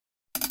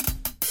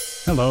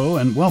Hello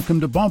and welcome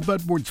to Bob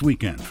Edwards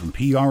Weekend from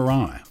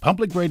PRI,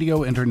 Public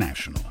Radio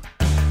International.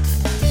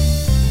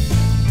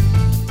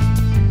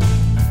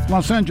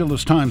 Los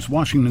Angeles Times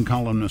Washington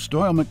columnist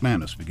Doyle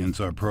McManus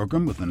begins our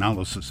program with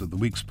analysis of the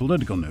week's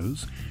political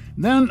news.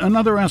 Then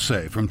another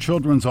essay from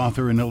children's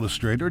author and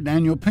illustrator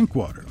Daniel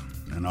Pinkwater.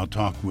 And I'll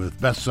talk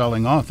with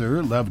best-selling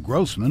author Lev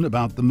Grossman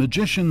about The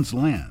Magician's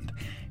Land.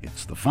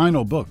 It's the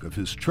final book of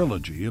his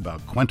trilogy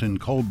about Quentin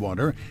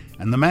Coldwater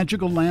and the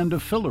magical land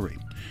of Fillory.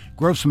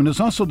 Grossman is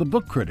also the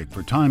book critic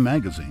for Time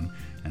magazine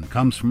and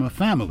comes from a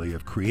family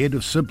of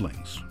creative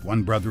siblings.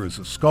 One brother is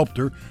a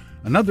sculptor,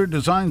 another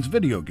designs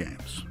video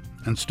games.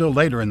 And still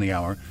later in the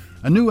hour,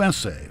 a new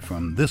essay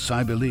from This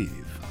I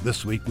Believe.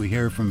 This week we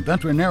hear from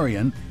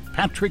veterinarian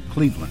Patrick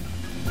Cleveland.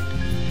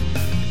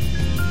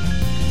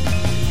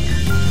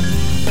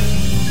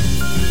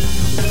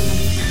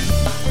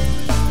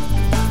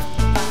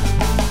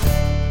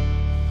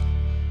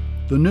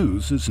 The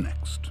news is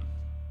next.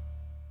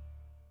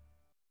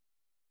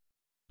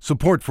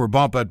 Support for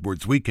Bob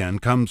Edwards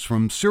Weekend comes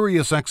from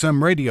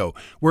SiriusXM Radio,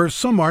 where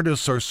some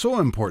artists are so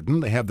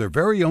important they have their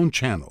very own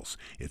channels.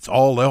 It's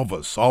all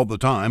Elvis, all the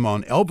time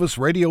on Elvis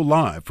Radio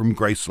Live from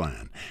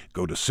Graceland.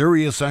 Go to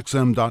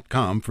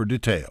SiriusXM.com for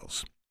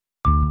details.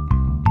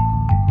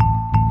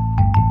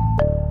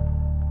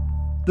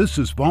 This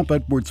is Bob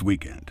Edwards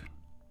Weekend.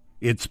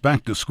 It's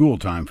back to school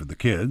time for the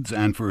kids,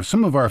 and for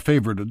some of our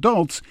favorite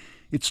adults,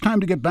 it's time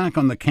to get back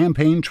on the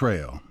campaign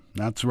trail.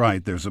 That's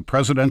right, there's a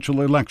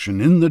presidential election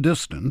in the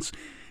distance,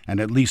 and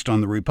at least on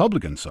the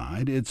Republican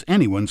side, it's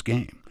anyone's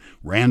game.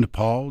 Rand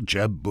Paul,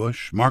 Jeb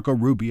Bush, Marco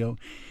Rubio,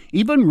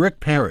 even Rick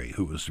Perry,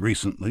 who was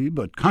recently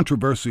but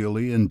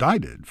controversially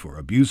indicted for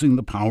abusing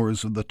the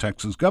powers of the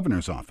Texas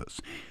governor's office.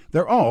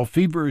 They're all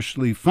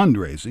feverishly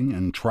fundraising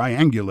and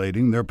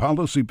triangulating their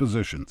policy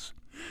positions.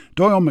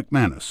 Doyle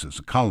McManus is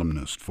a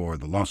columnist for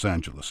the Los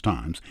Angeles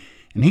Times,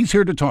 and he's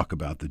here to talk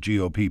about the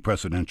GOP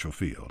presidential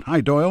field. Hi,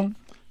 Doyle.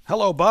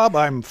 Hello, Bob.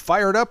 I'm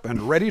fired up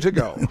and ready to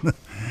go.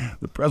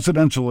 The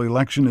presidential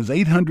election is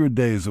 800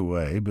 days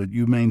away, but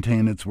you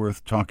maintain it's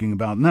worth talking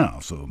about now,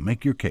 so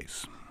make your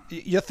case.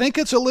 You think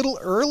it's a little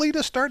early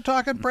to start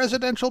talking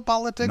presidential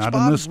politics, Not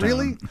Bob? in this town.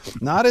 Really?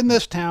 Not in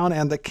this town,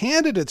 and the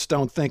candidates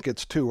don't think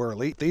it's too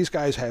early. These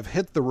guys have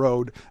hit the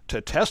road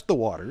to test the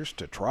waters,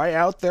 to try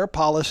out their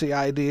policy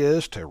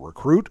ideas, to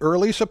recruit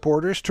early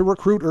supporters, to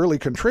recruit early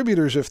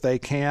contributors if they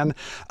can.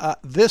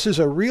 This is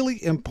a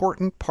really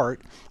important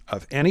part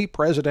of any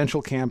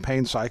presidential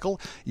campaign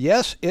cycle.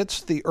 Yes,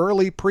 it's the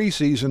early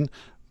preseason,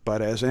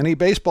 but as any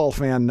baseball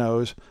fan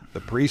knows,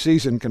 the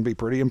preseason can be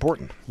pretty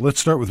important. Let's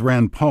start with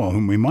Rand Paul,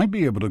 whom we might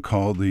be able to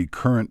call the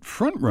current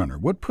frontrunner.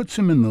 What puts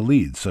him in the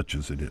lead, such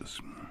as it is?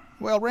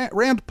 Well,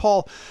 Rand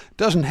Paul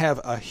doesn't have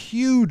a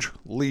huge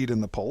lead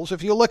in the polls.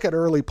 If you look at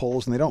early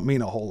polls, and they don't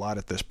mean a whole lot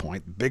at this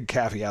point, big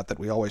caveat that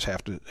we always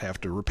have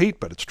to repeat,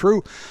 but it's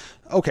true.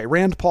 Okay,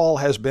 Rand Paul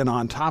has been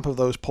on top of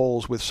those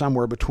polls with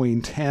somewhere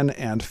between 10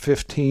 and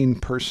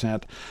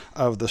 15%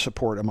 of the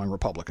support among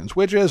Republicans,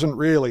 which isn't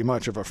really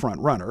much of a front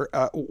runner.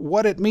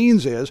 What it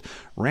means is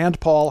Rand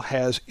Paul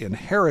has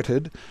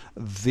inherited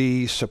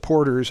the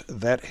supporters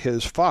that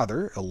his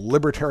father, a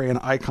libertarian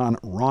icon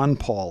Ron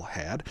Paul,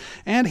 had,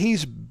 and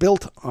he's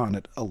built on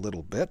it a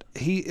little bit.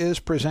 He is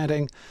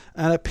presenting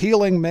an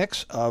appealing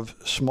mix of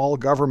small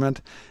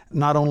government,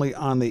 not only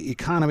on the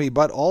economy,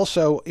 but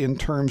also in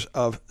terms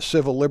of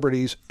civil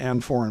liberties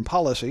and foreign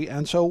policy.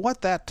 And so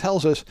what that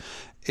tells us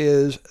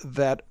is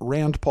that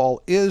Rand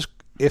Paul is,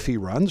 if he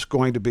runs,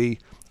 going to be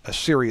a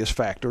serious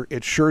factor.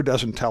 It sure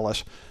doesn't tell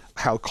us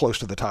how close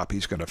to the top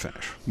he's going to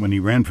finish. When he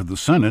ran for the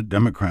Senate,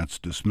 Democrats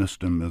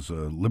dismissed him as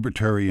a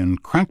libertarian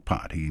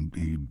crackpot.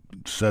 He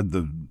said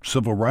the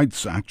Civil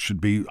Rights Act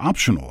should be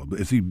optional.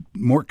 Is he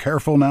more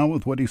careful now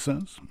with what he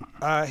says?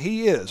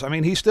 He is. I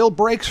mean, he still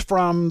breaks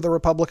from the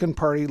Republican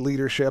Party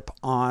leadership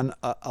on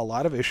a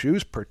lot of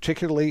issues,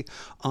 particularly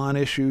on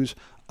issues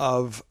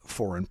of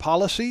foreign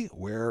policy,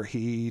 where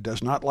he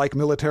does not like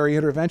military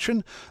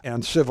intervention,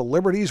 and civil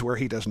liberties, where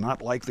he does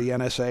not like the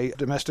NSA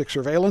domestic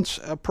surveillance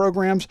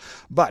programs.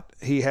 But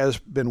he has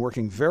been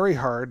working very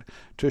hard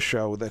to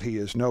show that he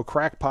is no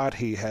crackpot.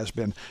 He has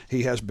been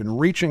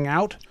reaching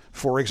out,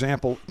 for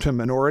example, to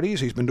minorities.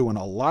 He's been doing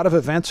a lot of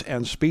events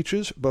and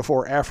speeches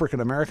before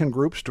African American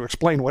groups to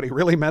explain what he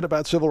really meant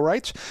about civil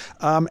rights.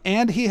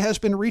 And he has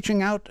been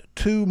reaching out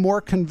to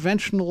more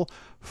conventional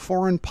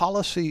foreign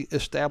policy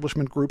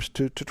establishment groups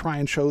to try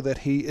and show that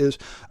he is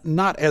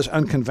not as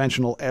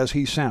unconventional as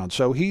he sounds.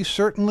 So he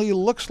certainly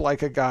looks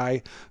like a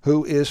guy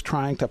who is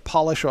trying to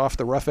polish off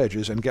the rough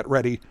edges and get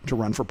ready to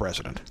run for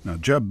president. Now,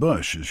 Jeb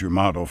Bush is your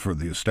model for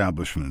the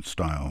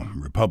establishment-style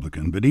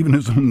Republican, but even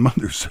his own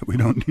mother said we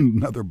don't need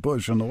another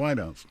Bush in the White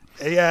House.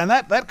 Yeah, and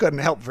that couldn't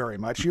help very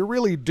much. You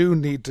really do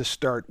need to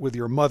start with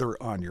your mother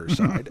on your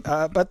side.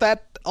 But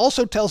that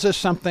also tells us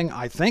something,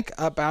 I think,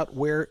 about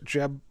where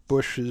Jeb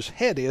Bush's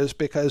head is,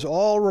 because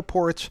all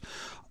reports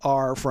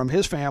are from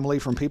his family,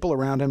 from people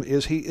around him,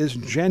 is he is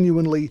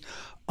genuinely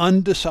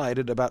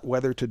undecided about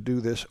whether to do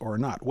this or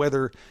not,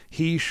 whether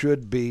he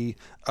should be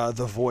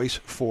the voice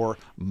for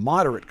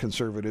moderate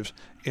conservatives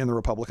in the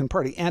Republican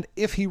Party. And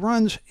if he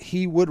runs,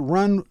 he would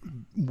run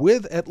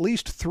with at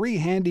least 3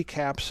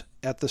 handicaps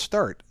at the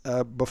start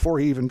before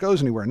he even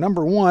goes anywhere.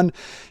 Number one,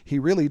 he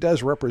really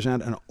does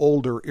represent an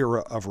older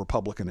era of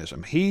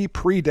Republicanism. He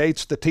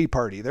predates the Tea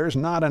Party. There's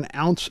not an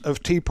ounce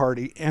of Tea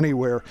Party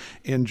anywhere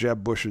in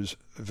Jeb Bush's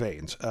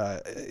veins.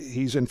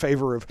 He's in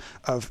favor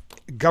of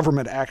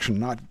government action,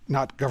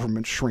 not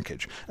government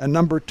shrinkage. And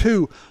number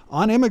two,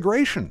 on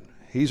immigration,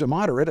 he's a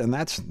moderate, and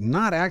that's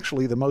not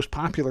actually the most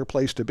popular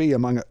place to be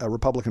among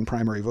Republican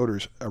primary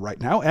voters right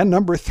now. And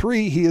number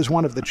three, he is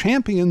one of the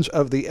champions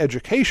of the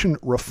education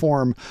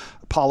reform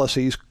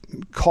policies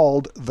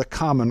called the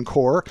Common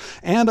Core.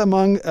 And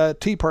among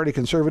Tea Party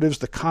conservatives,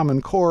 the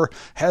Common Core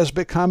has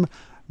become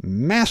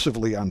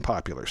massively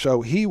unpopular.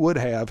 So he would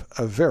have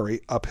a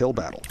very uphill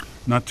battle.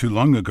 Not too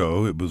long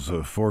ago, it was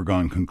a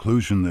foregone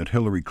conclusion that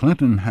Hillary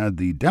Clinton had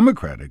the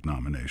Democratic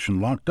nomination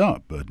locked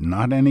up, but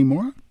not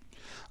anymore?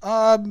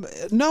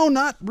 No,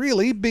 not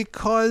really,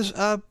 because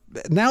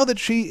now that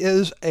she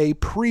is a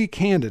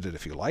pre-candidate,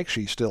 if you like,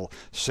 she still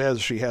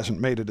says she hasn't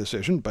made a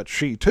decision, but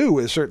she too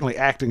is certainly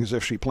acting as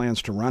if she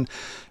plans to run.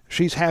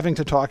 She's having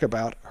to talk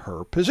about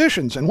her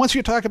positions. And once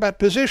you talk about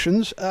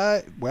positions,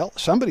 well,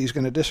 somebody's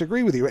going to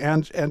disagree with you.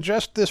 And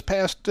just this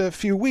past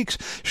few weeks,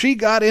 she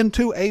got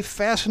into a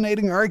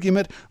fascinating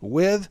argument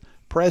with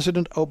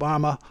President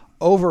Obama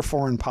over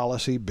foreign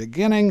policy,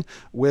 beginning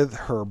with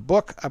her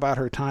book about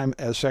her time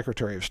as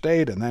Secretary of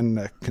State, and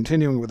then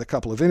continuing with a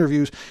couple of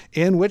interviews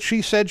in which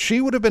she said she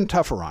would have been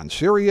tougher on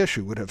Syria,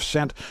 she would have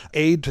sent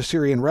aid to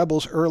Syrian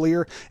rebels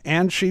earlier,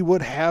 and she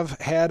would have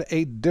had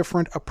a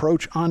different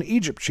approach on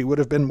Egypt. She would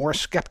have been more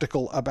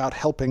skeptical about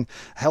helping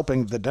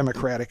the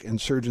democratic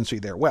insurgency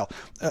there. Well,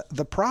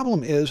 the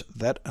problem is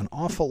that an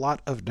awful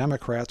lot of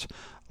Democrats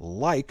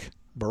like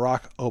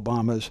Barack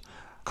Obama's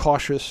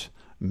cautious,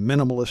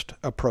 minimalist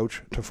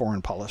approach to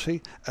foreign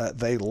policy.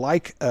 They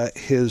like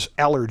his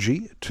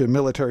allergy to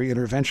military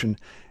intervention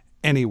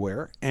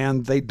anywhere,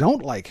 and they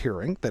don't like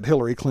hearing that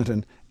Hillary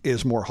Clinton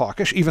is more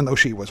hawkish, even though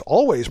she was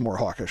always more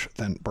hawkish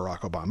than Barack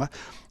Obama.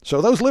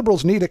 So those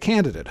liberals need a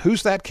candidate.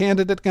 Who's that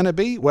candidate going to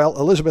be? Well,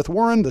 Elizabeth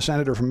Warren, the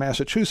senator from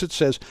Massachusetts,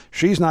 says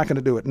she's not going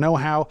to do it no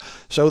how.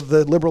 So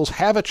the liberals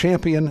have a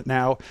champion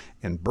now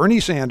in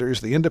Bernie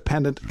Sanders, the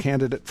independent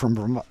candidate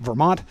from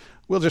Vermont.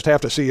 We'll just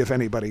have to see if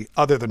anybody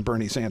other than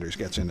Bernie Sanders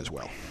gets in as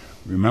well.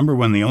 Remember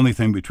when the only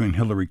thing between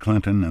Hillary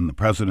Clinton and the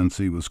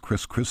presidency was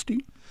Chris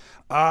Christie?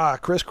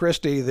 Chris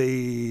Christie,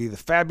 the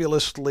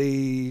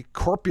fabulously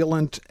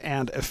corpulent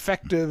and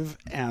effective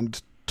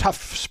and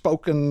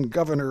tough-spoken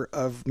governor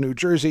of New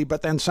Jersey,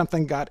 but then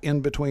something got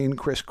in between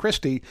Chris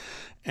Christie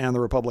and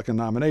the Republican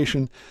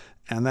nomination,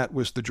 and that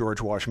was the George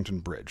Washington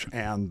Bridge.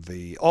 And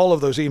all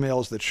of those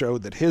emails that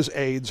showed that his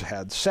aides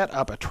had set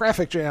up a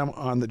traffic jam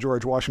on the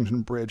George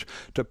Washington Bridge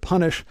to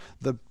punish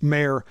the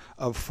mayor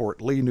of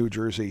Fort Lee, New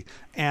Jersey.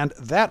 And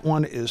that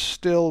one is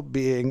still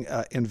being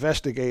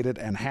investigated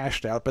and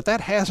hashed out, but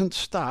that hasn't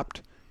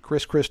stopped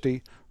Chris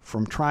Christie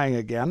from trying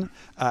again.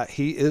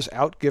 He is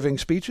out giving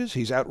speeches.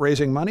 He's out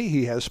raising money.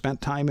 He has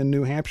spent time in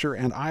New Hampshire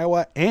and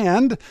Iowa.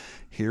 And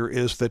here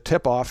is the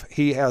tip-off.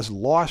 He has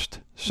lost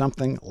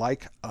something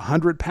like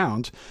 100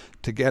 pounds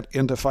to get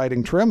into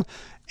fighting trim.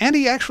 And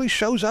he actually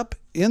shows up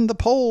in the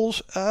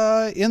polls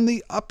in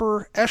the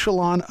upper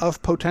echelon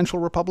of potential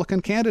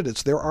Republican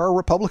candidates. There are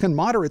Republican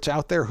moderates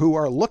out there who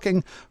are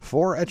looking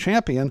for a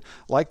champion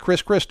like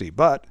Chris Christie.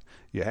 But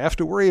you have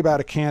to worry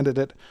about a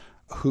candidate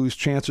whose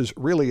chances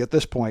really at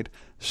this point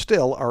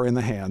still are in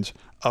the hands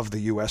of the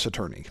U.S.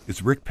 attorney.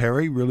 Is Rick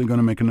Perry really going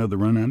to make another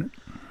run at it?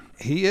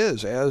 He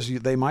is. As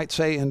they might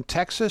say in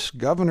Texas,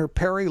 Governor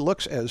Perry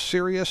looks as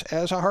serious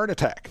as a heart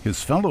attack.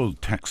 His fellow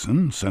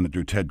Texan,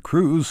 Senator Ted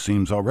Cruz,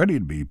 seems already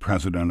to be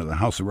president of the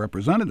House of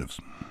Representatives.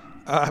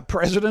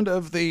 President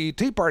of the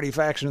Tea Party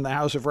faction in the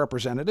House of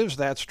Representatives,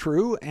 that's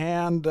true,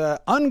 and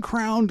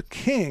uncrowned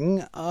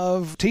king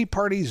of Tea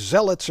Party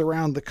zealots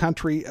around the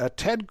country.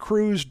 Ted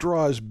Cruz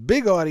draws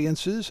big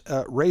audiences,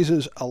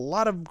 raises a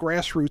lot of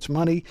grassroots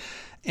money,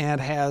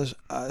 and has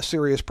a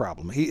serious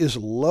problem. He is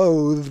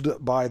loathed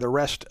by the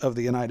rest of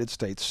the United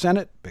States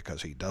Senate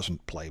because he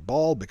doesn't play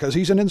ball, because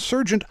he's an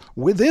insurgent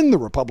within the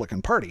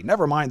Republican Party.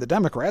 Never mind the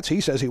Democrats.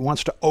 He says he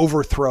wants to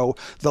overthrow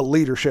the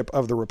leadership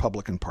of the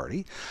Republican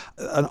Party.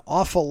 An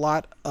awful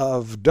lot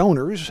of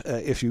donors,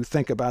 if you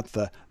think about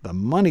the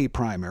money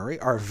primary,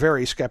 are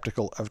very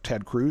skeptical of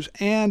Ted Cruz,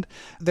 and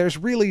there's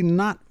really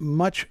not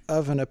much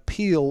of an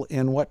appeal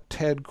in what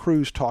Ted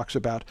Cruz talks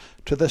about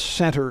to the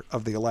center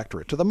of the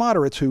electorate, to the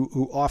moderates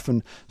who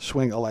often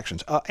swing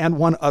elections. And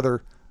one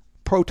other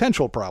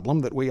potential problem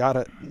that we ought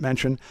to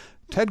mention,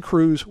 Ted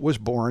Cruz was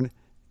born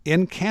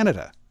in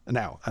Canada.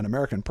 Now, an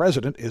American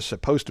president is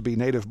supposed to be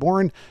native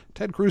born.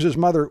 Ted Cruz's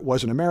mother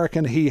was an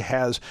American. He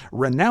has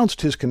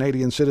renounced his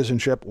Canadian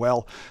citizenship.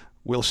 Well,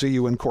 we'll see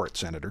you in court,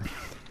 Senator.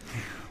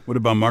 What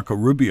about Marco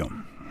Rubio?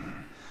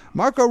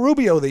 Marco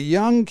Rubio, the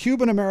young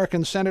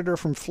Cuban-American senator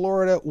from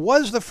Florida,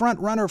 was the front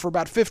runner for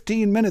about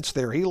 15 minutes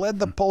there. He led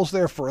the polls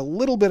there for a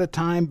little bit of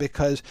time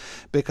because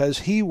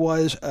he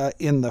was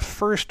in the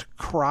first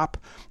crop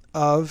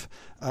of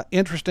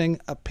interesting,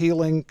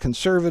 appealing,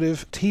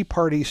 conservative, Tea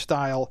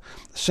Party-style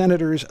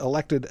senators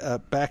elected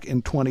back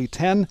in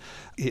 2010.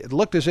 It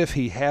looked as if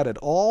he had it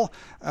all,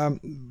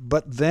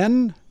 but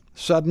then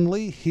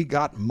suddenly he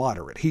got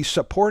moderate. He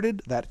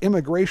supported that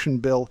immigration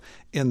bill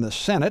in the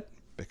Senate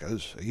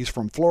because he's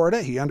from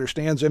Florida. He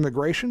understands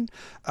immigration.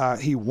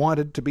 He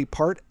wanted to be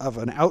part of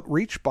an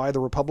outreach by the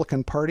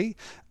Republican Party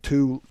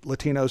to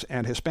Latinos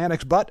and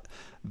Hispanics, but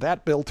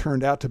that bill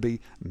turned out to be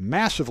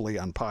massively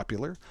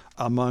unpopular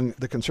among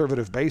the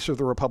conservative base of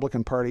the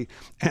Republican Party,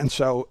 and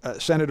so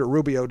Senator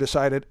Rubio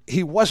decided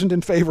he wasn't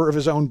in favor of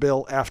his own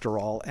bill after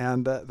all,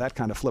 and that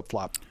kind of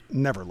flip-flop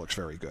never looks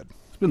very good.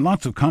 Been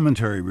lots of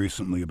commentary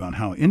recently about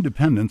how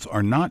independents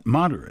are not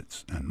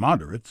moderates and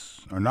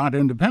moderates are not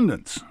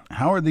independents.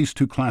 How are these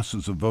two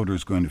classes of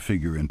voters going to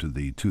figure into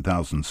the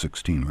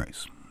 2016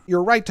 race?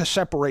 You're right to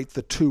separate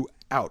the two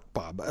out,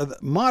 Bob.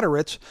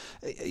 Moderates,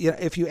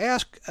 if you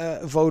ask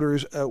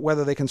voters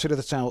whether they consider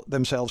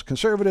themselves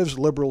conservatives,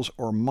 liberals,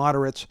 or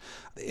moderates,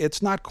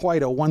 it's not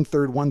quite a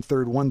one-third,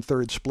 one-third,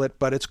 one-third split,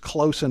 but it's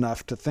close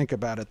enough to think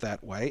about it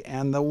that way.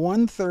 And the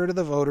one-third of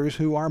the voters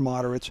who are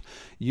moderates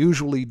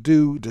usually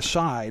do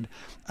decide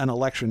an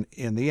election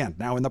in the end.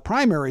 Now, in the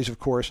primaries, of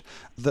course,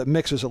 the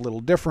mix is a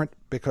little different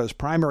because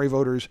primary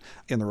voters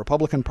in the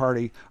Republican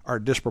Party are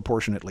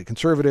disproportionately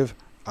conservative,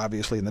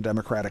 obviously in the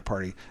Democratic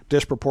Party,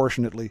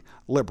 disproportionately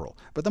liberal.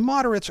 But the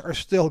moderates are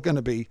still going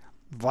to be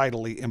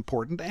vitally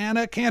important, and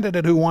a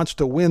candidate who wants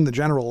to win the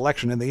general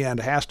election in the end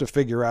has to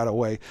figure out a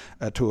way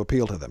to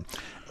appeal to them.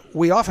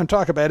 We often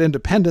talk about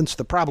independents.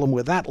 The problem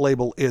with that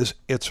label is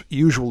it's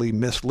usually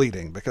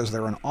misleading because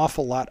there are an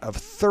awful lot of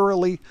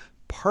thoroughly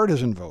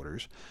partisan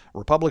voters,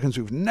 Republicans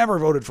who've never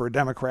voted for a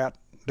Democrat,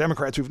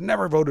 Democrats who've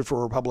never voted for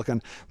a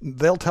Republican.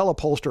 They'll tell a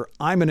pollster,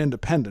 I'm an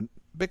independent,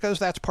 because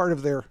that's part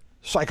of their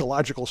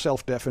psychological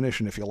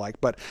self-definition, if you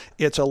like, but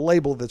it's a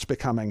label that's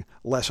becoming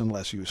less and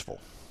less useful.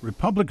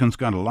 Republicans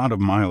got a lot of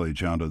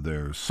mileage out of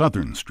their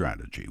Southern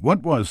strategy.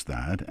 What was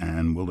that,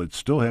 and will it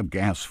still have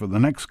gas for the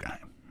next guy?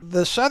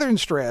 The Southern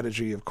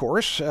strategy, of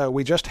course,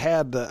 we just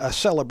had a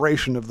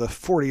celebration of the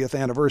 40th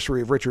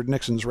anniversary of Richard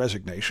Nixon's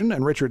resignation,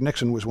 and Richard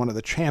Nixon was one of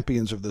the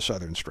champions of the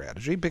Southern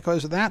strategy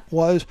because that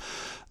was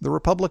the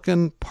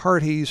Republican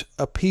Party's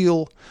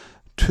appeal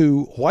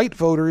to white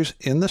voters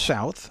in the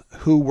South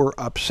who were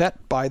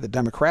upset by the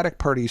Democratic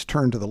Party's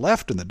turn to the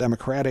left and the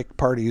Democratic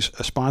Party's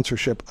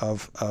sponsorship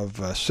of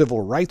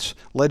civil rights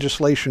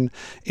legislation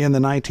in the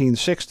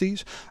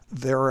 1960s.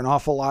 There are an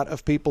awful lot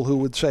of people who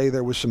would say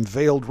there was some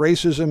veiled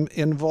racism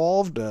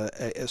involved.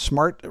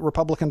 Smart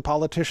Republican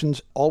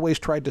politicians always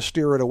tried to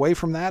steer it away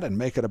from that and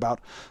make it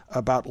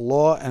about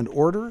law and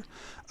order.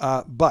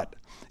 But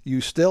you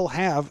still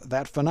have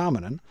that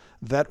phenomenon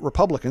that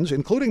Republicans,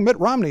 including Mitt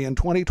Romney in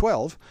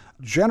 2012,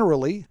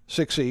 generally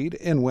succeed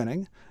in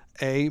winning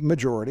a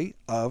majority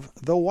of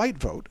the white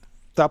vote.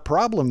 The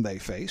problem they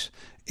face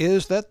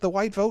is that the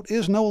white vote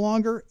is no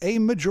longer a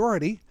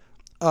majority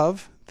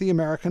of the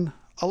American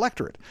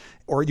electorate,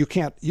 or you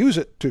can't use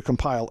it to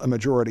compile a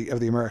majority of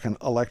the American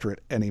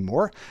electorate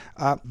anymore.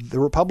 The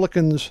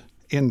Republicans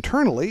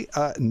internally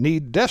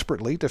need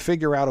desperately to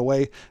figure out a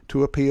way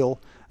to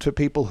appeal to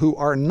people who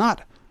are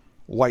not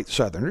white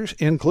Southerners,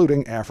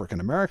 including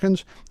African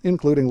Americans,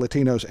 including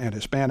Latinos and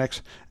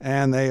Hispanics,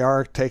 and they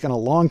are taking a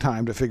long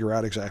time to figure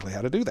out exactly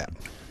how to do that.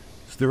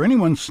 Is there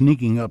anyone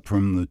sneaking up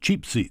from the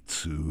cheap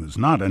seats who is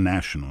not a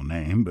national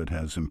name but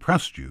has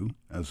impressed you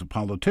as a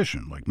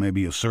politician, like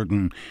maybe a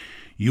certain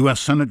U.S.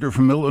 Senator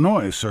from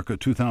Illinois circa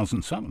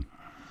 2007?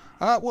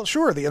 Well,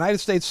 sure. The United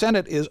States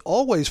Senate is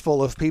always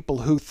full of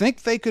people who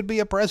think they could be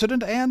a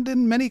president and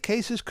in many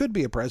cases could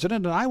be a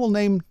president. And I will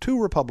name two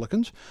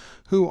Republicans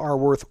who are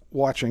worth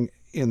watching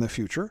in the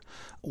future.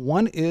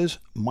 One is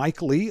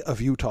Mike Lee of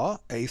Utah,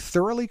 a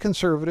thoroughly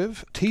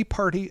conservative, Tea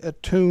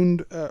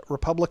Party-attuned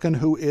Republican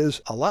who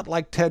is a lot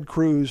like Ted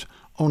Cruz,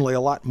 only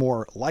a lot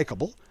more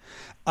likable.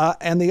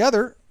 And the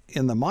other,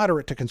 in the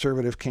moderate to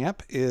conservative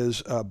camp,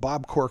 is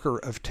Bob Corker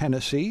of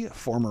Tennessee,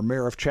 former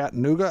mayor of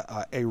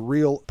Chattanooga, a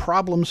real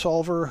problem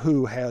solver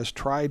who has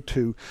tried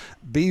to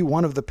be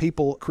one of the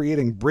people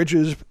creating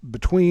bridges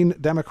between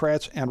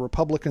Democrats and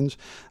Republicans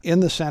in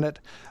the Senate.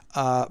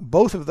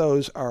 Both of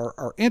those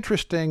are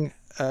interesting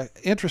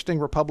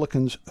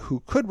Republicans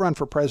who could run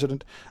for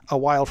president a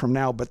while from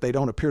now, but they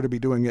don't appear to be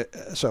doing it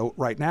so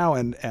right now,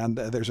 and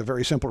there's a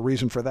very simple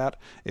reason for that.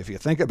 If you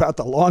think about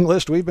the long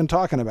list we've been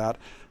talking about,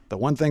 the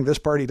one thing this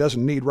party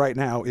doesn't need right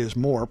now is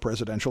more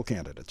presidential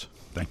candidates.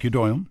 Thank you,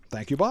 Doyle.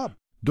 Thank you, Bob.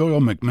 Doyle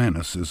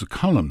McManus is a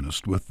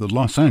columnist with the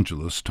Los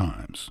Angeles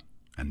Times.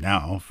 And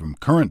now, from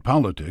current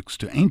politics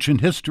to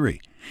ancient history,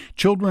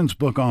 children's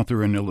book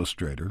author and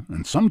illustrator,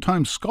 and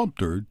sometimes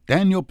sculptor,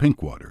 Daniel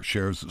Pinkwater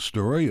shares the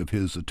story of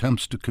his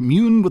attempts to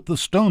commune with the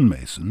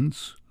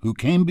stonemasons who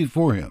came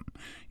before him,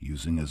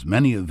 using as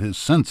many of his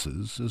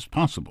senses as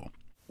possible.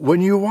 When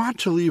you want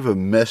to leave a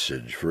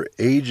message for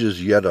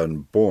ages yet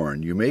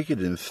unborn, you make it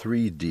in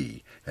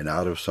 3D and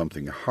out of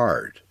something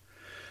hard.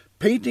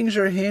 Paintings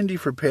are handy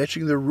for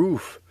patching the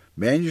roof.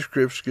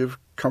 Manuscripts give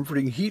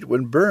comforting heat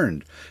when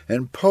burned,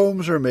 and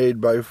poems are made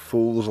by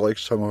fools like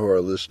some who are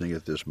listening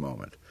at this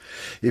moment.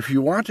 If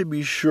you want to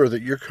be sure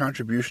that your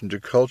contribution to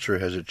culture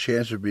has a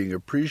chance of being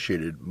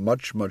appreciated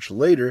much, much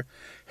later,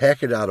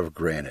 hack it out of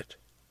granite.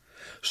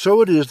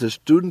 So it is that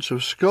students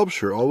of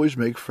sculpture always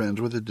make friends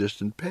with the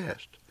distant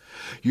past.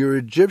 Your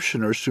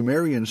Egyptian or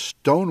Sumerian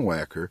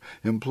stonewhacker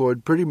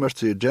employed pretty much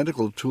the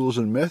identical tools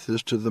and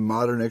methods to the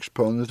modern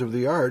exponent of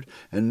the art,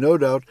 and no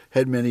doubt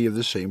had many of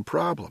the same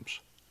problems.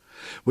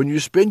 When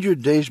you spend your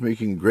days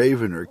making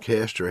graven or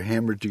cast or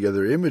hammered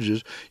together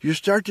images, you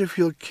start to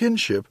feel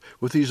kinship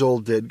with these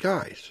old dead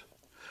guys.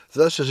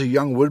 Thus, as a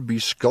young would-be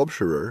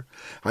sculpturer,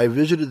 I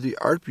visited the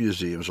art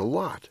museums a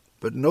lot,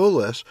 but no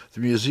less the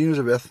museums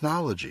of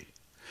ethnology.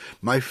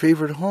 My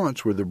favorite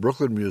haunts were the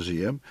Brooklyn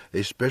Museum,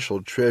 a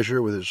special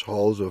treasure with its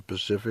halls of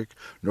Pacific,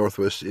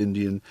 Northwest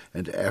Indian,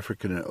 and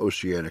African and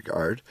Oceanic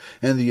art,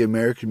 and the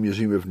American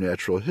Museum of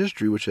Natural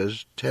History, which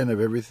has 10 of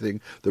everything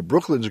the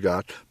Brooklyn's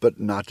got, but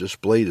not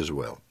displayed as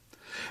well.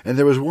 And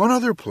there was one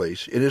other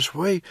place, in its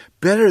way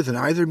better than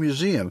either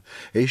museum,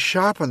 a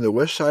shop on the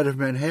west side of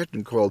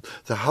Manhattan called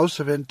the House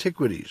of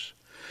Antiquities.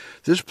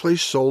 This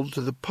place sold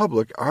to the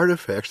public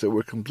artifacts that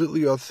were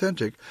completely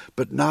authentic,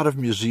 but not of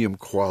museum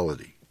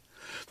quality.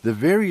 The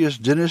various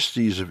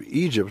dynasties of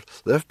Egypt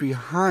left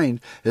behind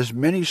as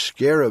many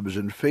scarabs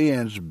and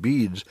faience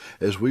beads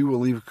as we will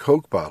leave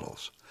Coke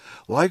bottles.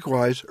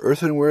 Likewise,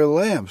 earthenware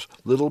lamps,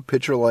 little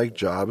pitcher-like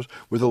jobs,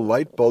 were the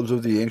light bulbs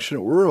of the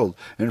ancient world,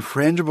 and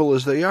frangible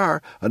as they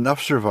are,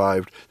 enough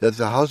survived that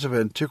the House of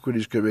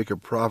Antiquities could make a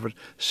profit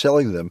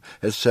selling them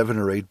at $7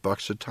 or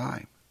 $8 a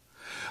time.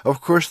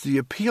 Of course, the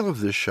appeal of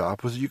this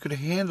shop was that you could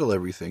handle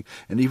everything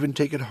and even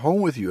take it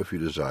home with you if you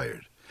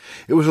desired.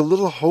 It was a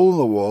little hole in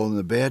the wall in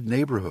the bad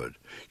neighborhood.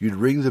 You'd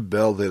ring the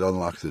bell, they'd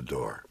unlock the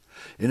door.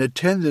 In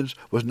attendance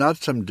was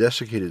not some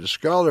desiccated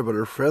scholar, but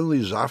a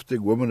friendly Zoftig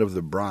woman of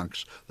the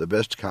Bronx, the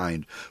best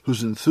kind,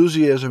 whose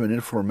enthusiasm and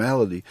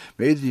informality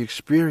made the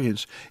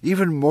experience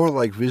even more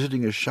like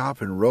visiting a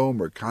shop in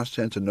Rome or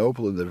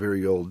Constantinople in the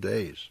very old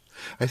days.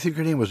 I think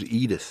her name was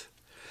Edith.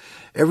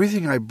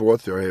 Everything I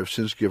bought there I have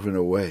since given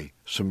away.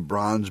 Some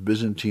bronze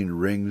Byzantine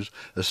rings,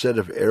 a set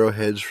of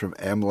arrowheads from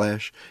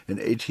Amlash, an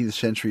 18th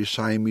century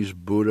Siamese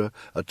Buddha,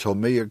 a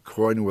Ptolemaic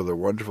coin with a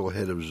wonderful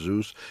head of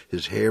Zeus,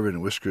 his hair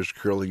and whiskers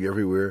curling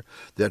everywhere.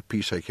 That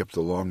piece I kept the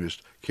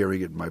longest,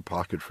 carrying it in my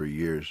pocket for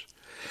years.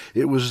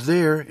 It was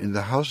there, in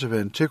the House of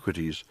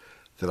Antiquities,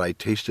 that I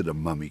tasted a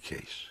mummy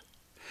case.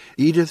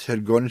 Edith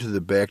had gone into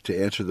the back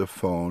to answer the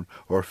phone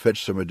or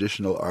fetch some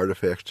additional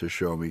artifacts to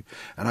show me,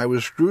 and I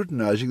was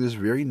scrutinizing this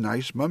very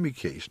nice mummy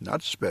case,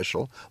 not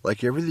special,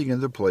 like everything in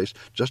the place,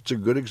 just a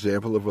good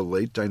example of a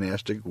late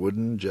dynastic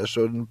wooden,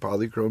 gessoed, and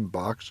polychrome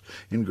box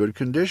in good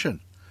condition.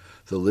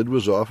 The lid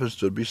was off and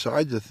stood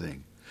beside the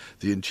thing.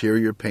 The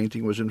interior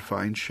painting was in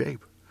fine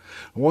shape.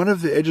 One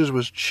of the edges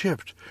was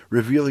chipped,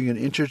 revealing an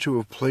inch or two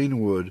of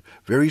plain wood,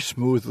 very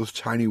smooth with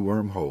tiny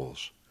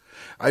wormholes.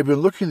 I'd been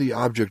looking the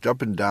object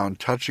up and down,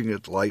 touching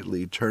it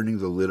lightly, turning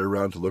the lid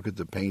around to look at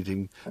the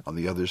painting on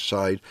the other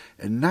side,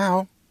 and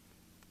now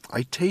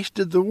I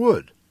tasted the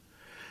wood.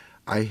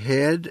 I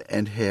had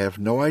and have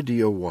no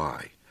idea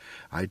why.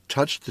 I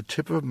touched the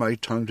tip of my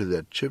tongue to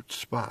that chipped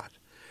spot.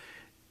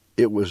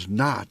 It was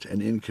not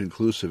an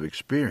inconclusive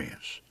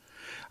experience.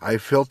 I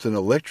felt an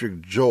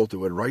electric jolt that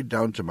went right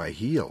down to my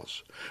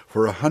heels.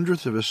 For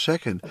 1/100th of a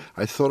second,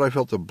 I thought I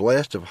felt a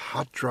blast of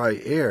hot,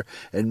 dry air,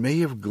 and may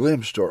have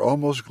glimpsed or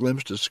almost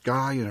glimpsed a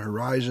sky and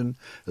horizon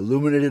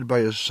illuminated by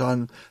a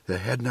sun that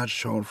had not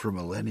shone for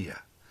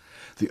millennia.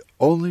 The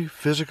only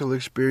physical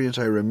experience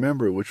I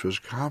remember which was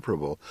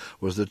comparable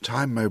was the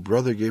time my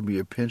brother gave me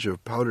a pinch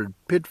of powdered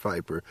pit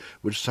viper,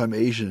 which some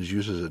Asians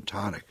use as a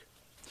tonic.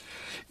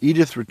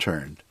 Edith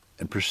returned,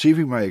 and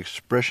perceiving my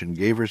expression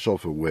gave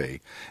herself away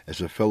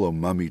as a fellow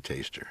mummy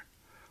taster.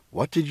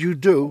 "What did you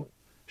do?"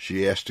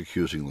 she asked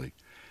accusingly.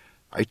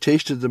 "I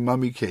tasted the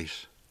mummy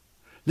case."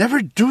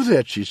 "Never do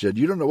that," she said.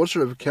 "You don't know what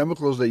sort of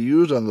chemicals they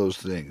use on those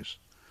things."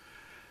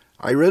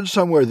 "I read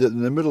somewhere that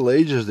in the Middle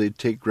Ages they'd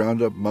take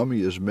ground-up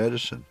mummy as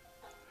medicine."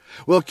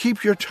 "Well,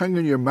 keep your tongue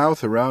in your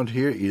mouth around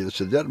here," Edith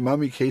said. "That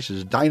mummy case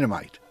is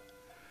dynamite."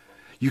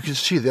 You can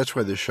see that's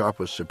why the shop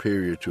was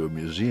superior to a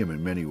museum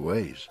in many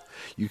ways.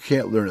 You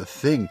can't learn a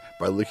thing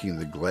by licking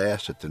the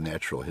glass at the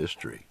natural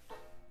history.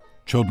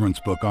 Children's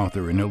book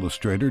author and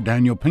illustrator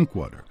Daniel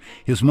Pinkwater.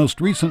 His most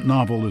recent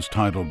novel is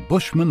titled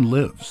Bushman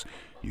Lives.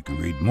 You can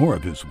read more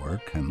of his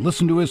work and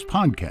listen to his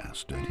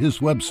podcast at his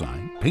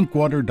website,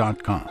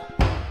 pinkwater.com.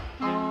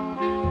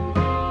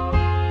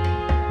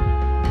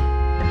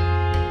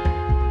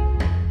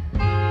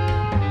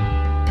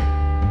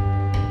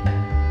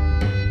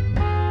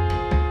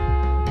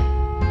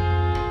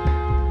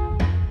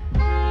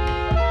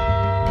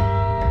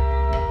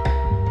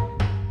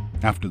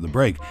 After the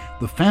break,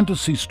 the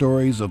fantasy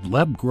stories of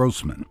Leb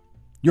Grossman.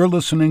 You're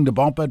listening to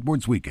Bob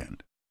Edwards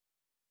Weekend.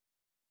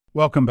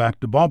 Welcome back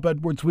to Bob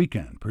Edwards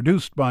Weekend,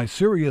 produced by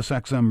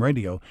SiriusXM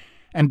Radio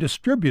and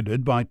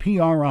distributed by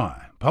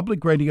PRI,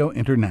 Public Radio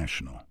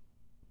International.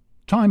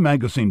 Time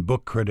magazine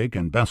book critic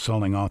and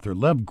best-selling author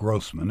Lev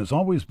Grossman has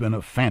always been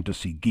a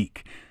fantasy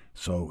geek,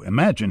 so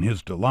imagine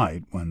his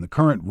delight when the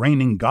current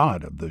reigning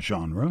god of the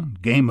genre,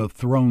 Game of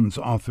Thrones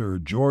author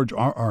George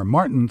R.R.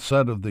 Martin,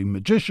 said of The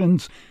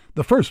Magicians,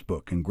 the first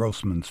book in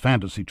Grossman's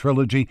fantasy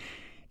trilogy,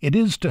 "It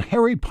is to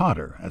Harry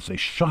Potter as a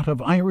shot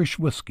of Irish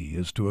whiskey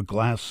is to a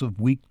glass of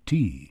weak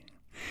tea."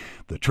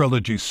 The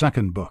trilogy's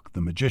second book,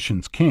 The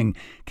Magician's King,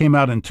 came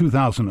out in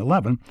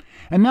 2011,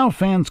 and now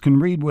fans can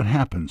read what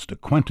happens to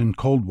Quentin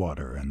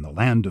Coldwater and the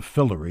Land of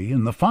Fillory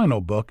in the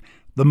final book,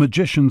 The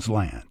Magician's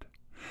Land.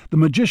 The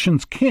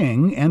Magician's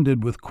King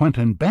ended with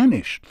Quentin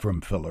banished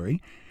from Fillory,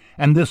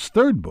 and this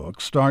third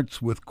book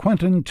starts with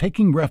Quentin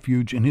taking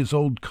refuge in his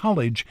old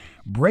college,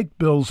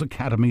 Breakbill's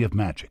Academy of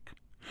Magic.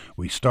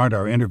 We start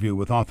our interview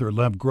with author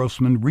Lev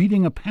Grossman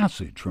reading a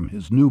passage from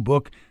his new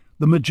book,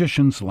 The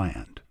Magician's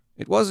Land.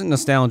 It wasn't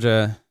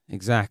nostalgia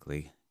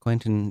exactly.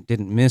 Quentin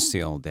didn't miss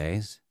the old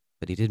days,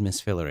 but he did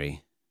miss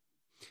Fillory.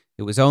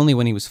 It was only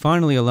when he was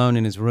finally alone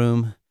in his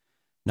room,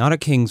 not a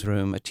king's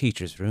room, a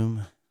teacher's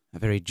room, a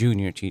very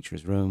junior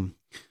teacher's room,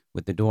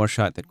 with the door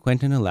shut, that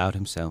Quentin allowed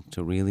himself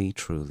to really,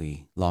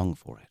 truly long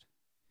for it.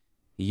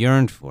 He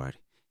yearned for it.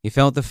 He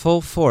felt the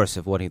full force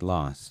of what he'd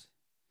lost.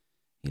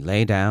 He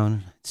lay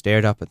down,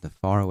 stared up at the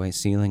faraway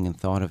ceiling, and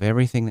thought of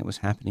everything that was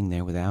happening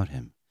there without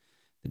him.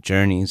 The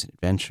journeys,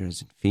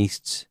 adventures, and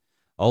feasts,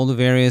 all the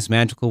various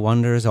magical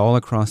wonders all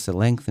across the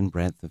length and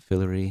breadth of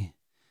Fillory,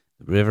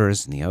 the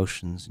rivers and the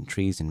oceans and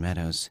trees and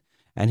meadows,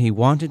 and he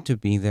wanted to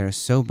be there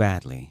so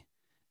badly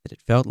that it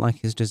felt like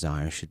his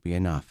desire should be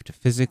enough to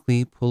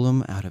physically pull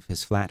him out of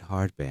his flat,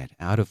 hard bed,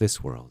 out of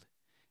this world,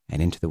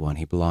 and into the one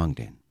he belonged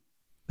in.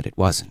 But it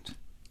wasn't,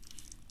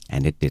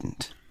 and it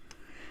didn't.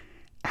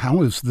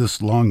 How is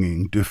this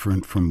longing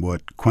different from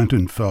what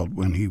Quentin felt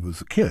when he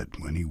was a kid,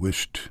 when he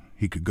wished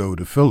he could go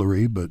to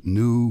Fillory but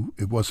knew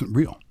it wasn't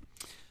real?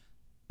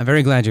 I'm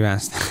very glad you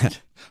asked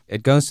that.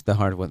 It goes to the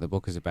heart of what the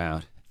book is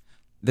about.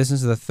 This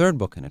is the third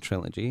book in a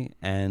trilogy,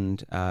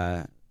 and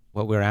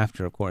what we're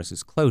after, of course,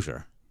 is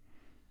closure.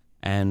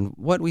 And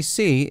what we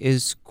see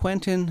is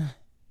Quentin,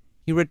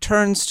 he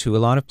returns to a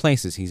lot of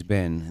places he's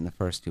been in the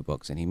first two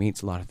books, and he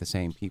meets a lot of the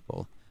same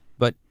people.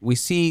 But we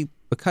see,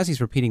 because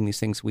he's repeating these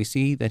things, we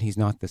see that he's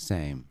not the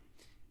same.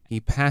 He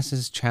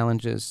passes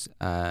challenges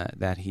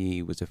that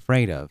he was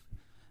afraid of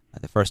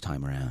the first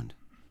time around,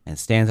 and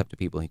stands up to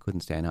people he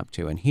couldn't stand up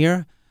to. And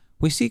here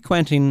we see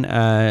Quentin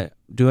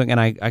doing, and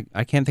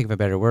I can't think of a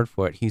better word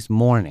for it, he's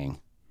mourning.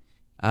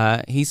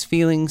 He's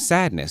feeling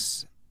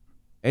sadness.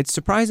 It's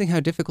surprising how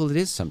difficult it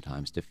is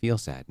sometimes to feel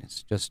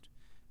sadness. Just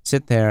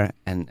sit there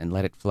and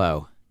let it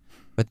flow.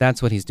 But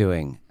that's what he's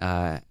doing.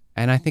 And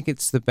I think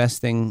it's the best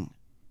thing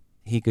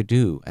he could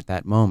do at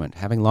that moment.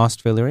 Having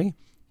lost Fillory,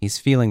 he's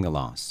feeling the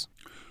loss.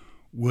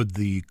 Would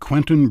the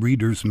Quentin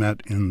readers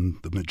met in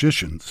The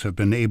Magicians have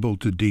been able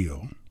to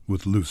deal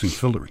with losing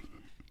Fillory?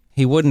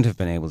 He wouldn't have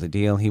been able to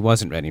deal. He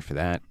wasn't ready for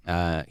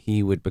that.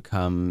 He would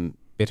become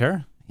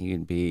bitter. He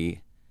would be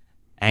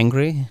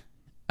angry.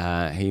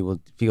 He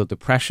will feel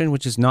depression,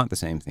 which is not the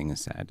same thing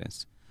as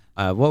sadness.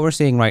 What we're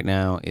seeing right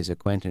now is a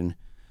Quentin,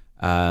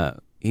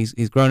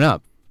 he's grown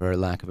up, for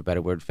lack of a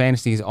better word.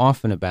 Fantasy is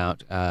often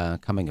about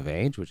coming of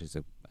age, which is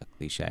a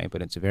cliche,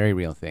 but it's a very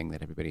real thing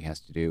that everybody has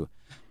to do,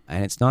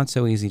 and it's not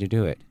so easy to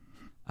do it.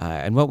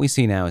 And what we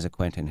see now is a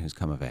Quentin who's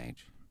come of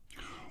age.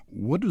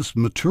 What does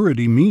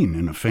maturity mean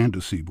in a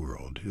fantasy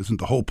world? Isn't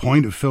the whole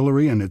point of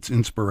Fillory and its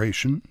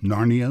inspiration,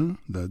 Narnia,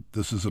 that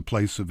this is a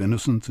place of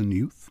innocence and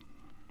youth?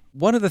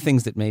 One of the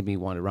things that made me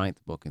want to write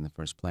the book in the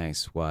first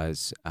place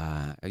was,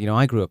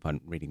 I grew up on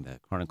reading the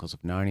Chronicles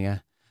of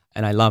Narnia,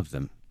 and I loved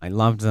them. I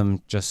loved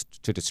them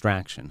just to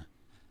distraction.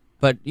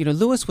 But,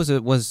 Lewis was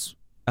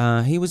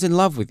he was in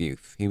love with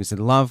youth. He was in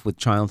love with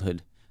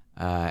childhood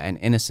and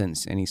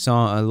innocence, and he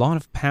saw a lot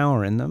of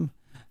power in them,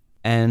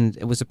 and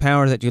it was a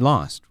power that you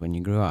lost when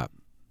you grew up.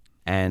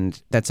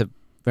 And that's a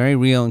very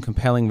real and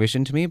compelling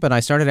vision to me, but I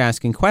started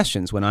asking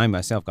questions when I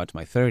myself got to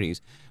my 30s,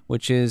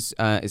 which is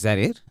that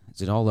it?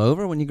 Is it all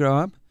over when you grow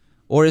up?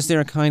 Or is there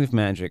a kind of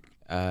magic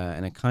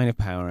and a kind of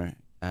power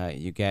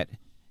you get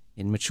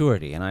in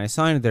maturity? And I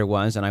decided there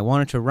was, and I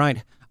wanted to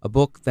write a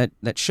book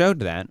that showed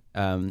that,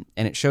 and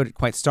it showed it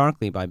quite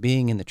starkly by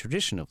being in the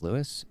tradition of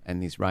Lewis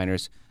and these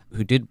writers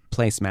who did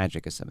place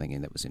magic as something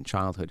that was in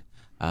childhood,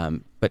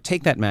 but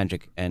take that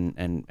magic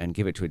and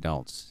give it to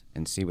adults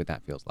and see what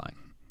that feels like.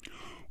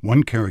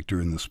 One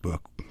character in this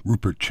book,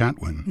 Rupert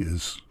Chatwin,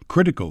 is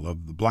critical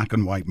of the black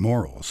and white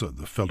morals of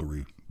the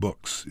Fillory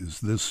books.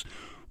 Is this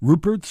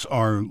Rupert's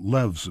or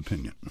Lev's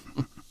opinion?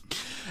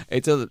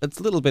 It's a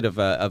little bit of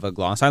a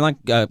gloss. I like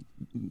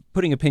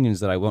putting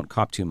opinions that I won't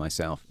cop to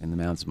myself in the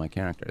mouths of my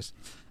characters.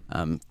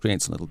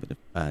 Creates a little bit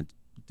of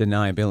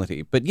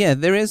deniability. But yeah,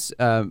 there is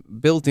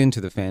built into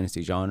the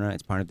fantasy genre.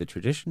 It's part of the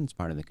tradition. It's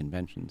part of the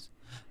conventions.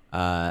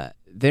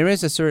 There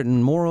is a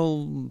certain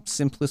moral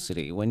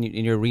simplicity when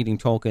you're reading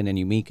Tolkien and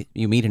you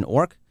meet an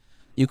orc.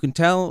 You can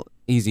tell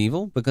He's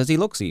evil because he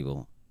looks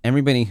evil.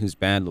 Everybody who's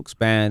bad looks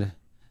bad.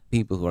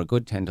 People who are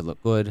good tend to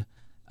look good.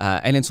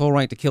 And it's all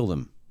right to kill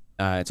them.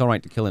 It's all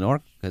right to kill an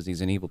orc because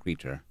he's an evil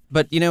creature.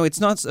 But, it's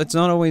not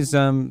always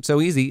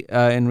so easy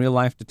in real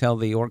life to tell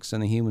the orcs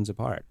and the humans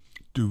apart.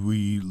 Do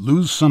we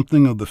lose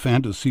something of the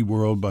fantasy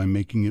world by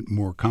making it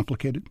more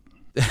complicated?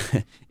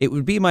 It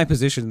would be my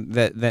position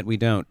that we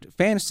don't.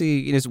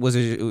 Fantasy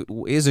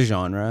is a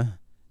genre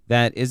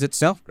that is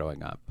itself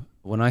growing up.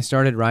 When I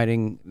started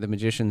writing The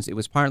Magicians, it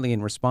was partly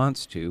in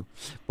response to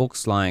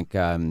books like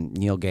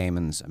Neil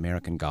Gaiman's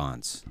American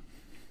Gods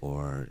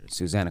or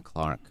Susanna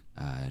Clarke,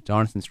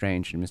 Jonathan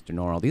Strange and Mr.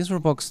 Norrell. These were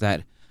books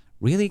that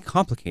really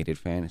complicated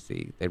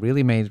fantasy. They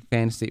really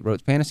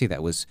wrote fantasy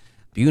that was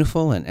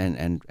beautiful and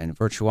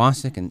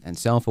virtuosic and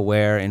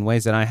self-aware in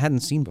ways that I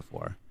hadn't seen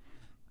before.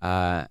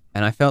 And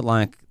I felt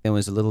like there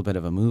was a little bit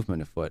of a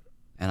movement afoot,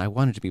 and I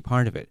wanted to be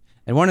part of it.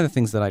 And one of the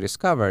things that I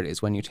discovered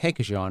is when you take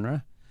a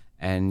genre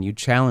and you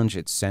challenge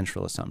its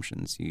central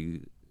assumptions,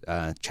 you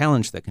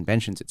challenge the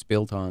conventions it's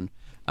built on,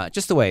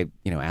 just the way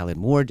Alan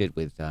Moore did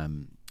with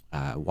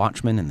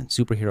Watchmen and then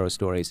superhero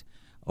stories,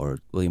 or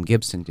William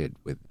Gibson did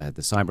with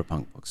the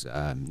cyberpunk books,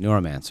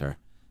 Neuromancer.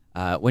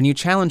 When you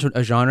challenge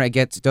a genre,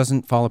 it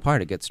doesn't fall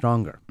apart; it gets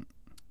stronger.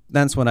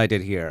 That's what I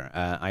did here.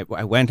 I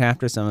went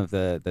after some of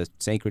the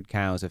sacred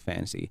cows of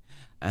fantasy,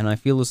 and I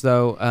feel as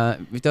though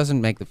it doesn't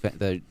make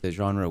the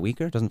genre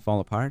weaker, it doesn't fall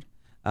apart.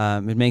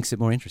 It makes it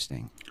more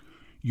interesting.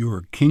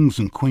 Your kings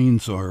and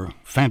queens are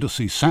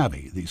fantasy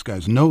savvy. These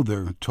guys know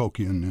their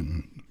Tolkien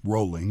and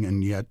Rowling,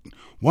 and yet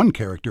one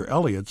character,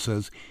 Eliot,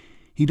 says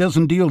he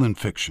doesn't deal in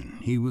fiction.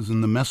 He was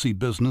in the messy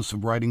business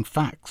of writing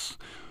facts.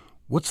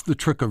 What's the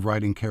trick of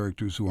writing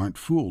characters who aren't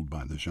fooled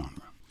by the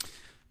genre?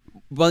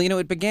 Well,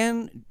 it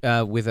began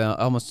with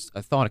almost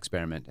a thought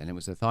experiment, and it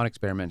was a thought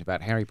experiment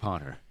about Harry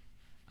Potter.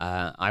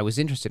 I was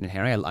interested in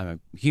Harry. I'm a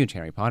huge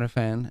Harry Potter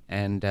fan,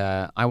 and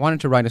I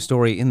wanted to write a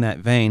story in that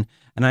vein.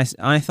 And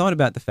I thought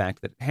about the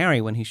fact that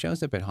Harry, when he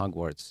shows up at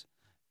Hogwarts,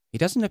 he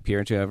doesn't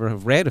appear to ever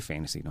have read a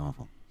fantasy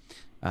novel,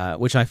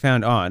 which I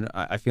found odd.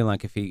 I feel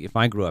like if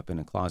I grew up in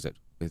a closet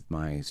with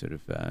my sort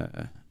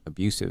of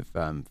abusive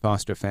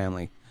foster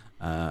family,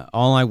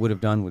 all I would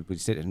have done would be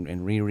sit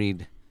and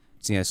reread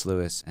C.S.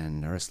 Lewis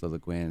and Ursula Le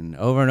Guin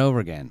over and over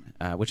again,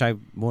 which I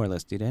more or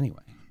less did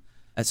anyway.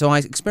 So I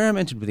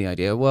experimented with the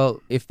idea,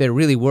 well, if there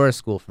really were a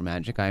school for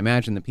magic, I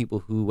imagine the people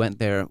who went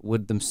there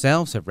would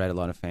themselves have read a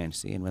lot of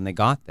fantasy, and when they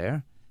got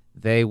there,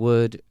 they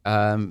would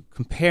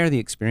compare the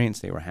experience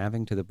they were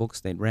having to the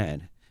books they'd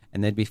read,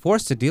 and they'd be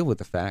forced to deal with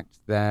the fact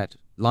that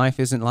life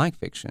isn't like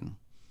fiction,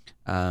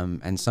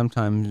 and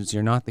sometimes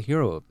you're not the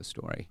hero of the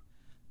story.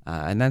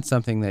 And that's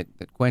something that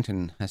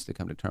Quentin has to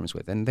come to terms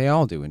with, and they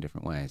all do in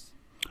different ways.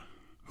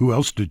 Who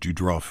else did you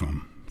draw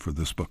from for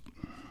this book?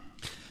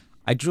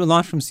 I drew a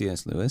lot from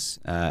C.S. Lewis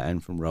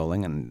and from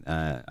Rowling, and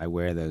I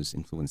wear those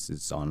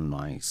influences on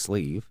my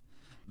sleeve.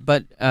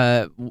 But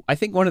I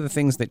think one of the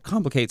things that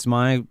complicates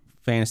my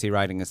fantasy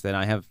writing is that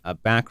I have a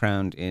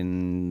background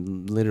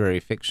in literary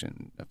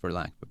fiction, for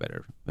lack of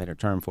a better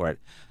term for it.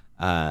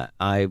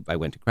 I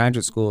went to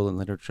graduate school in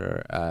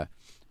literature,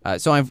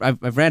 so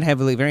I've read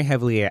very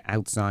heavily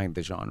outside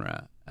the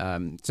genre.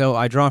 So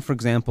I draw, for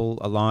example,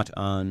 a lot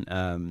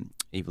on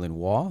Evelyn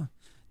Waugh.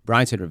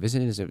 Brideshead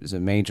Revisited is a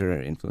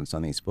major influence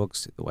on these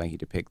books, the way he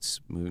depicts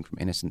moving from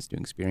innocence to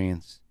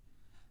experience.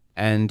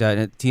 And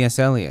T.S.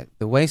 Eliot,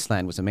 The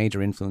Wasteland, was a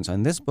major influence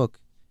on this book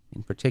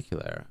in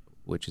particular,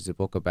 which is a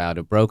book about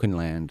a broken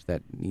land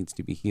that needs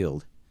to be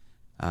healed.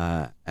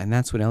 And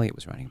that's what Eliot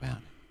was writing about.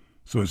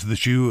 So is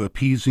this you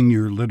appeasing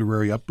your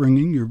literary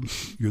upbringing?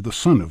 You're the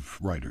son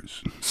of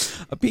writers.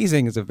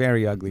 Appeasing is a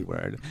very ugly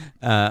word.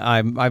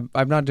 I'm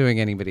not doing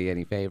anybody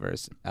any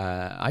favors.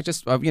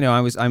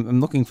 I'm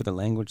looking for the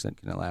language that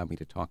can allow me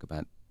to talk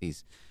about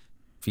these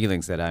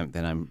feelings that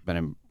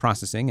I'm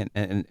processing,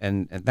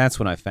 and that's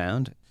what I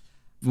found.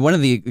 One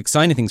of the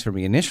exciting things for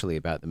me initially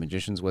about The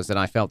Magicians was that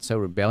I felt so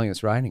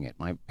rebellious writing it.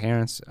 My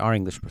parents are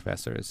English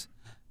professors.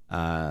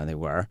 They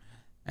were.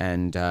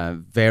 And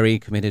very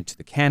committed to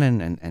the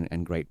canon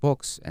and great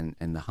books and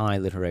the high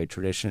literary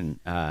tradition.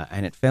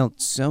 And it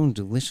felt so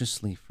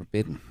deliciously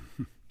forbidden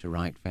to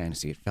write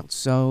fantasy. It felt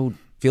so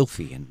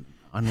filthy and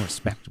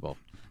unrespectable.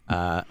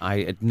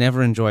 I had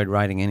never enjoyed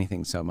writing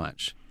anything so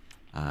much.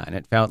 And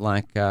it felt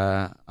like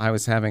I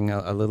was having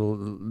a little,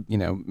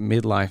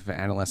 midlife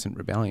adolescent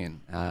rebellion.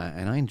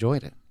 And I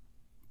enjoyed it.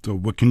 So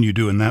what can you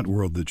do in that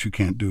world that you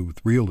can't do with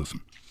realism?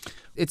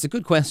 It's a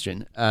good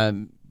question.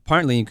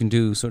 Partly you can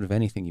do sort of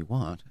anything you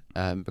want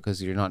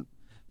because you're not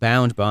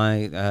bound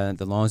by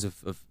the laws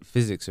of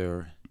physics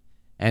or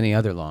any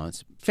other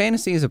laws.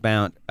 Fantasy is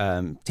about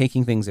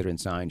taking things that are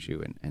inside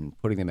you and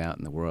putting them out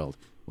in the world.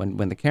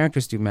 When the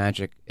characters do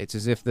magic, it's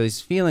as if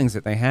those feelings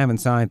that they have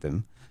inside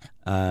them,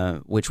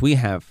 which we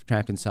have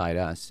trapped inside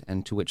us,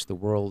 and to which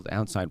the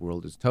outside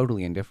world is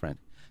totally indifferent.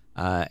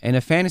 In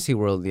a fantasy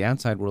world, the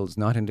outside world is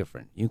not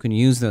indifferent. You can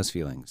use those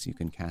feelings. You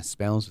can cast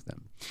spells with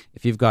them.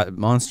 If you've got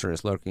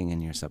monsters lurking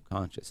in your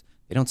subconscious,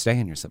 they don't stay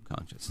in your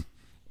subconscious.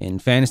 In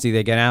fantasy,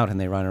 they get out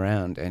and they run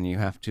around, and you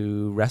have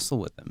to wrestle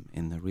with them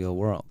in the real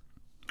world.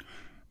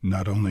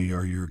 Not only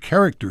are your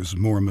characters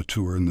more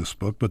mature in this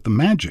book, but the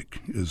magic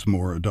is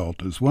more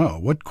adult as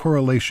well. What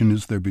correlation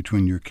is there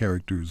between your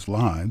characters'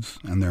 lives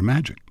and their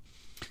magic?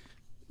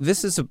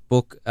 This is a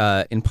book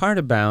in part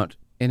about,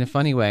 in a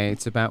funny way,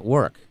 it's about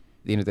work.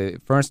 The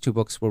first two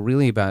books were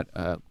really about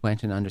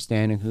Quentin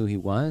understanding who he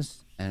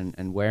was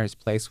and where his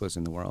place was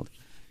in the world.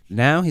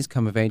 Now he's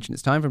come of age, and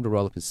it's time for him to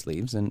roll up his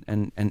sleeves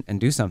and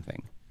do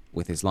something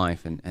with his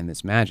life and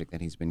this magic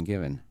that he's been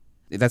given.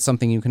 That's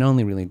something you can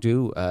only really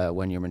do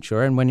when you're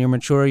mature. And when you're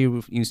mature,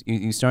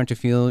 you start to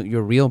feel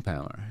your real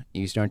power.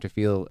 You start to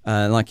feel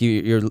like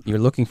you're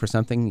looking for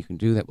something you can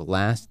do that will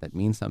last, that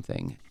means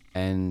something.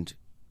 And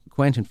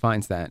Quentin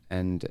finds that,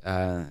 and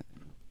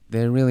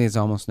there really is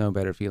almost no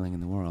better feeling in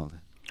the world.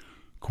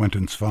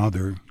 Quentin's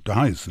father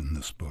dies in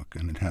this book,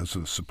 and it has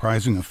a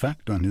surprising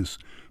effect on his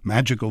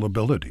magical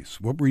abilities.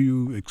 What were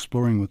you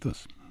exploring with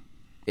this?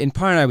 In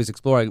part, I was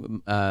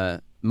exploring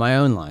my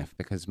own life,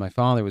 because my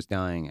father was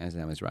dying as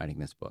I was writing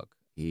this book.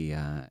 He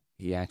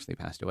actually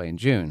passed away in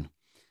June.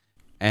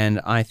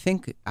 And I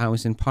think I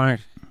was in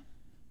part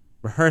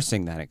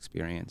rehearsing that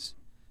experience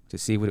to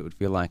see what it would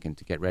feel like and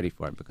to get ready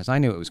for it, because I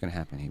knew it was going to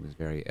happen. He was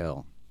very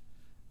ill.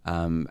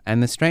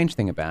 And the strange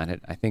thing about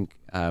it, I think,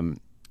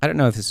 I don't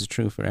know if this is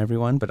true for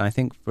everyone, but I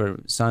think for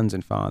sons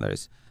and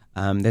fathers,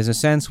 there's a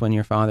sense when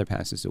your father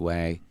passes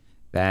away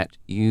that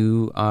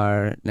you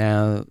are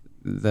now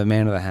the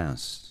man of the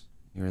house.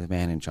 You're the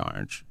man in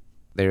charge.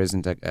 There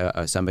isn't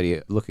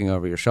somebody looking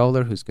over your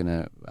shoulder who's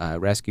going to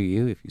rescue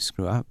you if you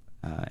screw up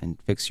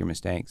and fix your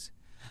mistakes.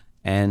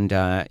 And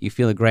you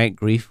feel a great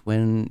grief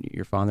when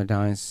your father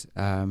dies,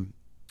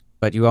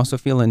 but you also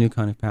feel a new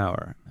kind of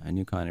power, a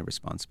new kind of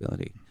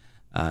responsibility.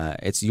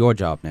 It's your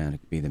job now to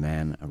be the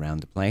man around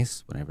the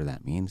place, whatever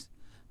that means.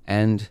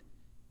 And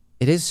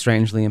it is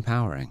strangely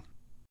empowering.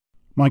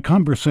 My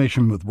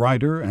conversation with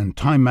writer and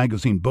Time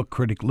magazine book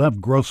critic Lev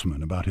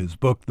Grossman about his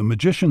book, The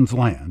Magician's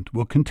Land,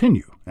 will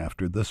continue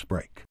after this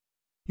break.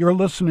 You're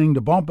listening to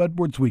Bob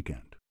Edwards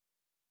Weekend.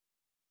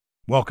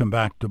 Welcome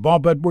back to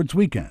Bob Edwards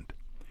Weekend.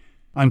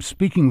 I'm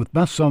speaking with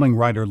best-selling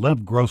writer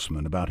Lev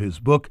Grossman about his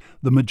book,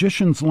 The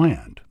Magician's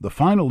Land, the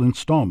final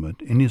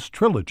installment in his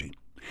trilogy.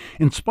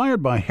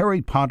 Inspired by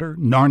Harry Potter,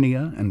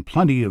 Narnia, and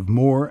plenty of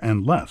more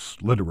and less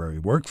literary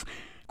works,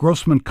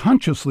 Grossman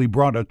consciously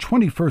brought a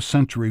 21st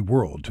century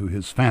world to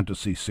his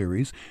fantasy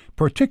series,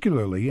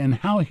 particularly in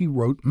how he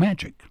wrote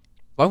magic.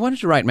 Well, I wanted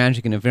to write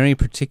magic in a very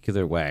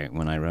particular way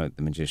when I wrote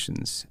The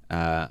Magicians.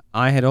 I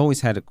had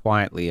always had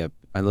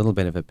a little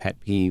bit of a pet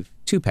peeve,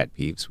 two pet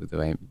peeves with the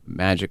way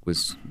magic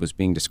was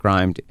being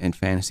described in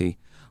fantasy.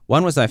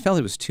 One was I felt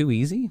it was too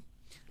easy.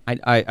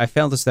 I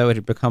felt as though it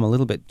had become a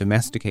little bit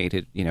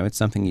domesticated. It's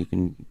something you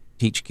can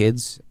teach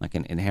kids, like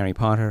in Harry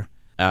Potter.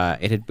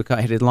 It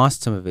had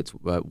lost some of its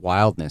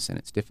wildness and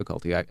its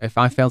difficulty.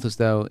 I felt as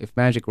though if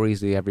magic were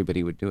easy,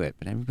 everybody would do it,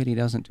 but everybody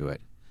doesn't do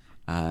it.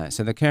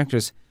 So the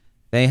characters,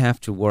 they have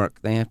to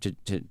work. They have to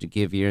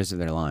give years of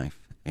their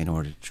life in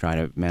order to try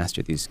to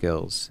master these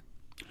skills.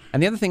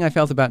 And the other thing I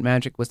felt about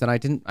magic was that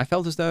I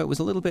felt as though it was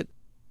a little bit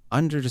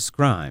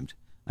under-described.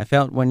 I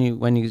felt when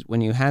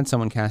you had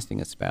someone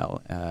casting a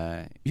spell,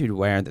 you'd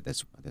aware that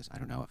there's I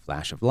don't know, a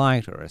flash of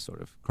light or a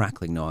sort of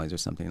crackling noise or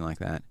something like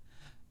that.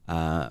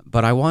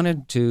 But I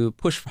wanted to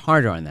push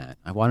harder on that.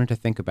 I wanted to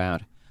think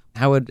about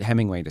how would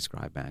Hemingway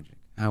describe magic?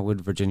 How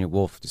would Virginia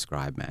Woolf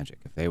describe magic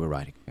if they were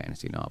writing a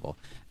fantasy novel?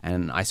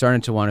 And I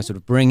started to want to sort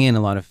of bring in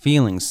a lot of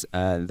feelings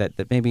that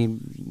maybe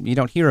you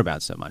don't hear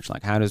about so much.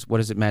 Like what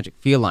does magic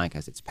feel like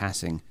as it's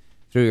passing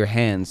through your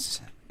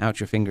hands, out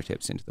your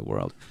fingertips into the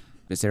world?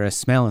 Is there a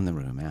smell in the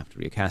room after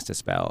you cast a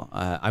spell?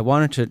 I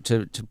wanted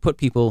to put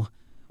people,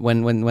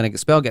 when a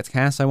spell gets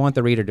cast, I want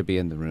the reader to be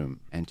in the room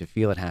and to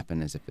feel it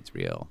happen as if it's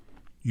real.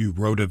 You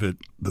wrote of it,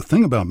 the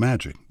thing about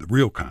magic, the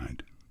real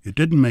kind, it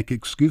didn't make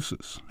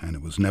excuses, and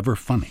it was never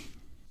funny.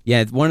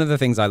 Yeah, one of the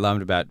things I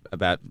loved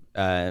about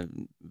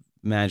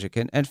magic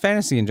and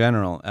fantasy in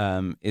general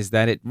is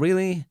that it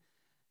really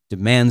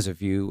demands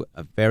of you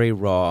a very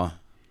raw,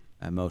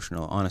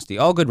 emotional honesty.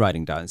 All good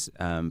writing does,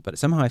 but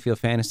somehow I feel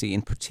fantasy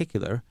in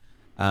particular,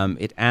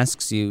 it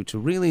asks you to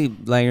really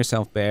lay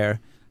yourself bare,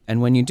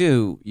 and when you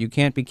do, you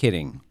can't be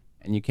kidding,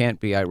 and you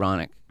can't be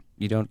ironic.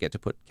 You don't get to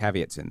put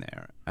caveats in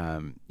there.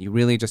 You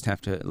really just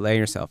have to lay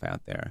yourself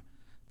out there,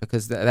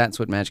 because that's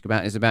what magic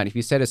is about. If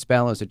you said a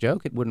spell as a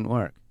joke, it wouldn't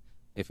work.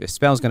 If a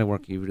spell's going to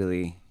work,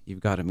 you've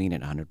got to mean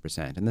it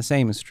 100%. And the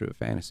same is true of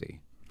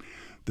fantasy.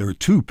 There are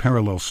two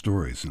parallel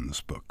stories in this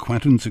book,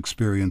 Quentin's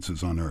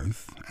experiences on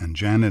Earth and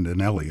Janet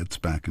and Elliot's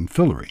back in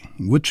Fillory.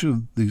 Which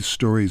of these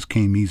stories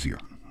came easier?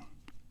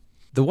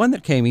 The one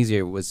that came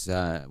easier was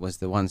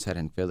the one set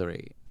in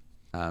Fillory,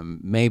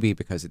 maybe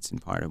because it's in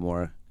part a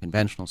more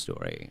conventional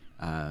story.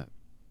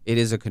 It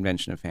is a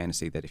convention of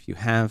fantasy that if you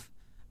have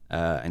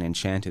an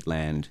enchanted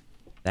land,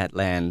 that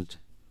land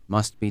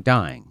must be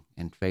dying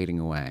and fading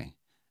away.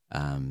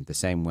 The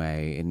same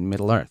way in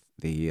Middle-earth,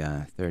 the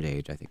Third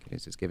Age, I think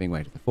it is giving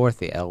way to the Fourth.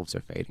 The elves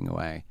are fading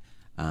away.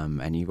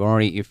 and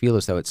you feel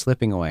as though it's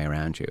slipping away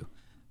around you.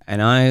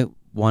 And I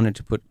wanted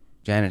to put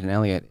Janet and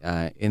Elliot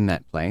in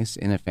that place,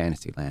 in a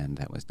fantasy land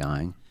that was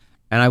dying,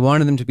 and I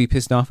wanted them to be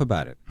pissed off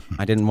about it.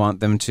 I didn't want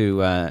them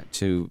to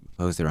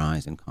close their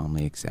eyes and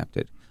calmly accept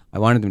it. I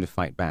wanted them to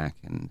fight back,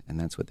 and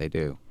that's what they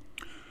do.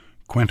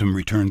 Quentin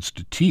returns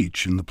to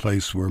teach in the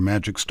place where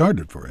magic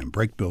started for him,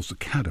 Breakbill's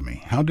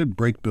Academy. How did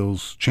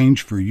Breakbill's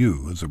change for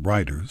you as a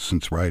writer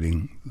since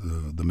writing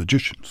The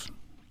Magicians?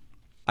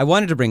 I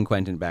wanted to bring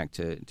Quentin back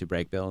to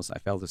Breakbill's. I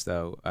felt as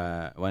though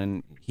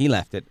when he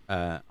left it,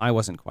 I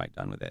wasn't quite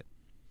done with it.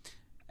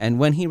 And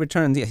when he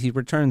returns, he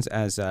returns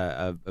as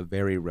a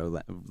very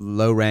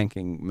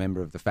low-ranking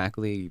member of the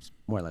faculty. He's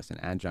more or less an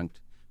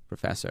adjunct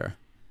professor.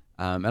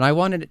 And I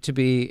wanted it to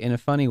be, in a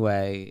funny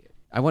way,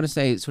 I want to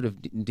say sort of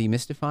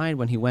demystified.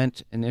 When he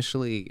went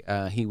initially,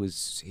 he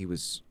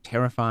was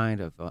terrified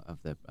of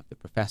the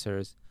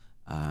professors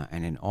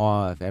and in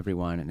awe of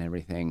everyone and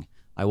everything.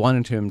 I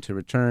wanted him to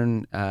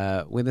return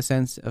with a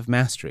sense of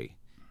mastery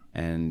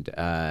and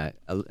a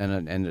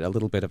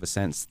little bit of a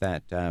sense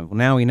that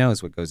now he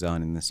knows what goes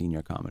on in the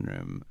senior common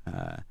room,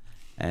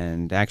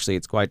 and actually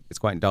it's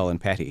quite dull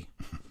and petty.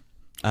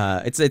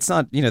 It's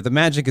not, the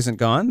magic isn't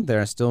gone.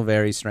 There are still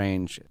very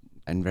strange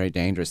and very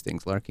dangerous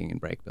things lurking in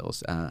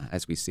Breakbills,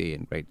 as we see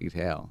in great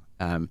detail.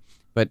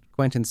 But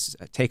Quentin's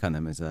take on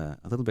them is a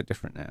little bit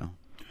different now.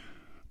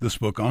 This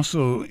book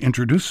also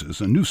introduces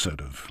a new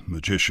set of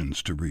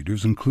magicians to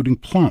readers, including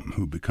Plum,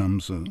 who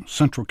becomes a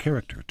central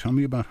character. Tell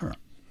me about her.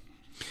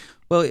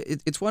 Well,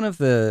 it's one of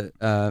the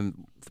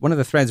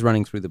threads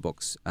running through the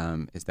books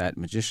is that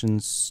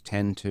magicians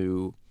tend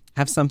to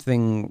have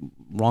something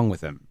wrong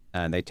with them.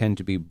 They tend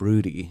to be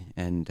broody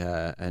and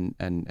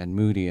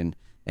moody, and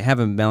they have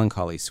a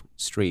melancholy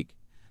streak.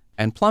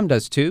 And Plum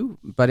does too,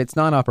 but it's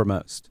not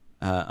uppermost.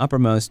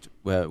 Uppermost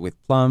with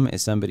Plum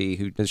is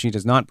somebody she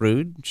does not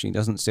brood. She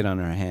doesn't sit on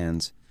her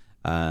hands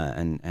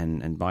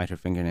and bite her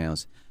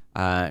fingernails.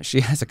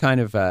 She has a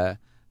kind of a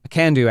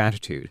can-do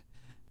attitude.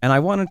 And I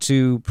wanted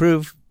to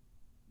prove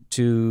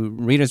to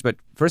readers, but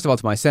first of all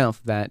to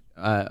myself, that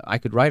I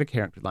could write a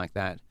character like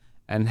that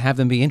and have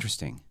them be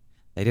interesting.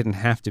 They didn't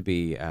have to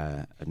be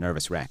a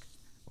nervous wreck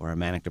or a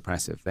manic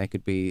depressive. They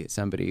could be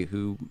somebody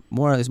who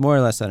is more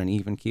or less on an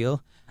even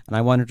keel. And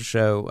I wanted to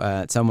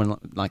show someone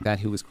like that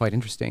who was quite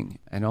interesting,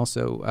 and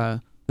also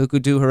who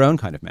could do her own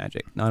kind of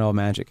magic. Not all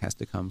magic has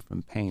to come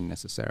from pain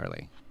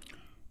necessarily.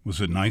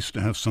 Was it nice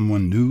to have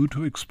someone new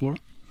to explore?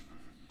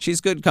 She's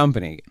good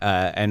company,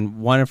 and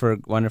one of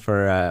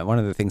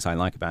the things I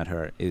like about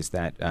her is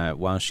that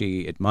while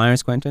she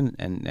admires Quentin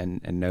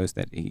and knows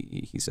that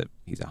he's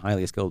a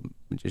highly skilled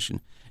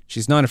magician,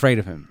 she's not afraid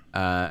of him,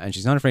 and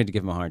she's not afraid to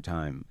give him a hard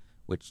time,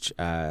 which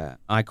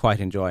I quite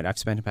enjoyed. I've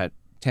spent about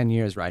 10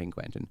 years writing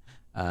Quentin,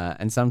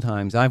 and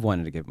sometimes I've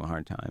wanted to give him a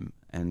hard time,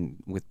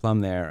 and with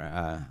Plum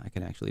there, I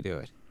can actually do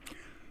it.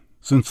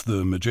 Since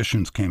The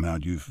Magicians came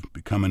out, you've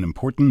become an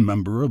important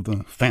member of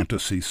the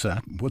fantasy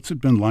set. What's it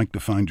been like to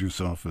find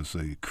yourself as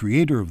a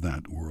creator of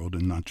that world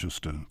and not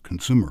just a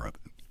consumer of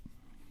it?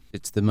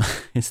 It's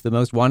the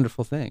most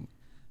wonderful thing,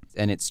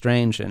 and it's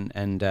strange.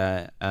 And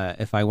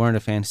if I weren't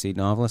a fantasy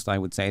novelist, I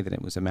would say that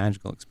it was a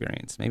magical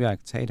experience. Maybe I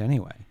could say it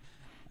anyway.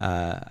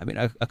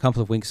 A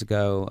couple of weeks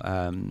ago,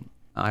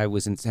 I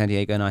was in San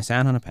Diego and I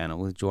sat on a panel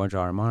with George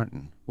R. R.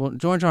 Martin. Well,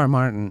 George R. R.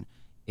 Martin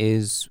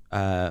is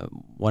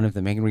one of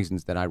the main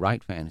reasons that I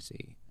write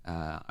fantasy.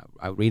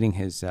 I'm reading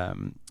his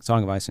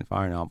Song of Ice and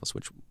Fire novels,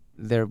 which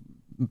they're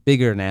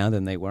bigger now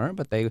than they were,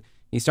 but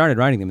he started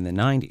writing them in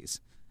the 90s,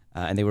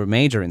 and they were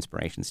major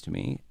inspirations to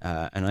me,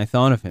 and I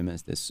thought of him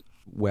as this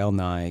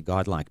well-nigh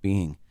godlike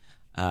being.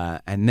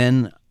 And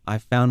then I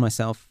found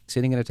myself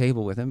sitting at a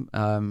table with him,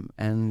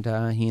 and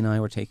he and I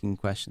were taking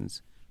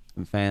questions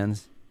from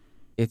fans.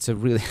 It's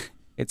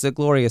a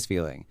glorious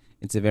feeling.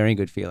 It's a very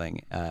good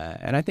feeling,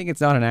 and I think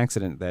it's not an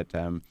accident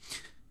that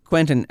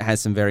Quentin has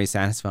some very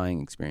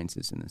satisfying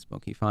experiences in this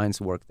book. He finds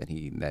work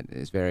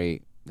that's very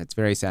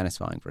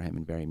satisfying for him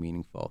and very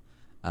meaningful,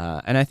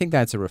 and I think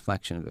that's a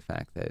reflection of the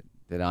fact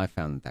that I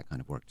found that kind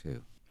of work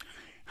too.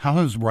 How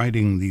has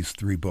writing these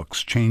 3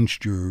 books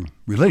changed your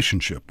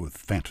relationship with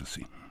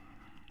fantasy?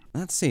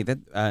 Let's see.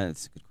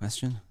 That's a good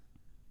question.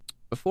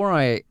 Before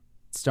I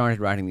started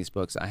writing these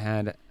books, I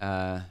had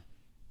a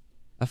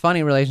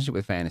funny relationship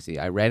with fantasy.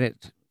 I read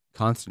it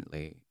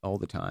constantly, all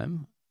the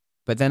time.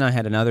 But then I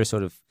had a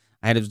sort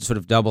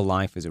of double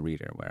life as a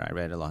reader, where I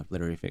read a lot of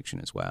literary fiction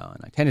as well.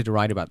 And I tended to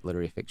write about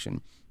literary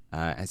fiction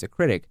as a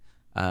critic,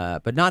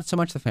 but not so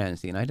much the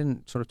fantasy, and I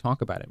didn't sort of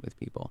talk about it with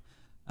people.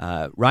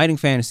 Writing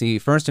fantasy,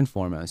 first and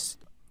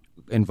foremost,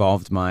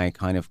 involved my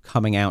kind of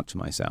coming out to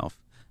myself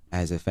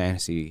as a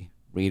fantasy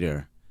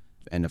reader,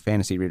 and a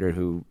fantasy reader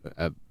who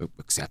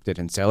accepted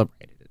and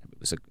celebrated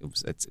it.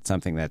 It's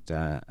something that,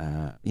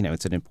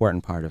 it's an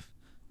important part of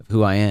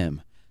who I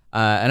am.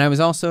 And I was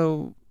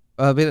also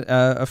a bit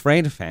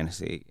afraid of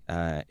fantasy.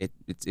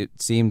 It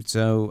seemed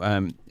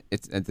so.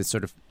 It's this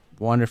sort of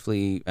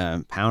wonderfully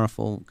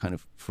powerful, kind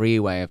of free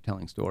way of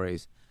telling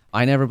stories.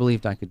 I never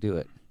believed I could do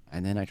it,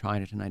 and then I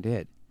tried it and I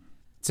did.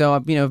 So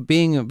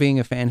being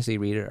a fantasy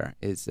reader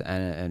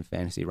and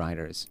fantasy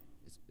writer is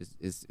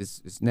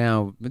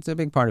now, it's a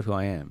big part of who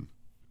I am.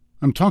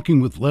 I'm talking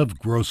with Lev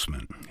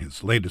Grossman.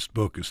 His latest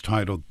book is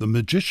titled The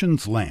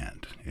Magician's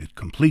Land. It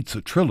completes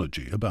a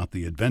trilogy about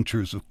the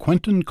adventures of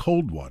Quentin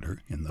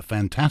Coldwater in the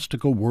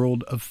fantastical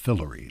world of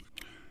Fillory.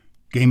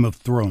 Game of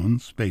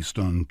Thrones, based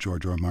on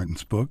George R. R.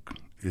 Martin's book,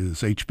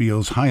 is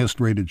HBO's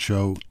highest-rated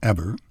show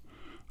ever.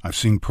 I've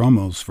seen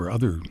promos for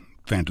other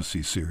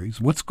fantasy series.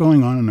 What's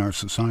going on in our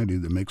society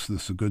that makes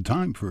this a good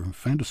time for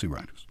fantasy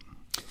writers?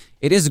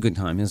 It is a good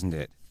time, isn't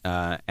it?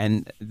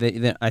 And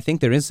I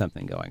think there is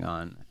something going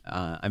on.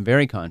 I'm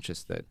very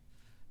conscious that,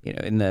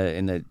 in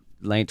the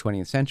late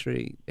 20th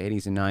century,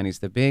 80s and 90s,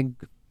 the big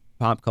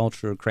pop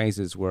culture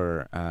crazes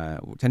were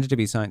tended to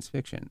be science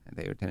fiction.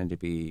 They tended to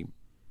be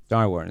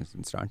Star Wars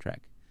and Star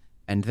Trek.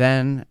 And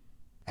then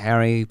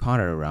Harry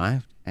Potter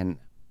arrived, and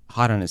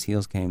hot on his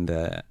heels came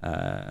the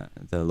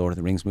Lord of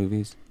the Rings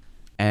movies.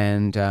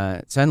 And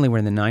suddenly we're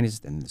in the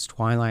 90s, and this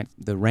twilight,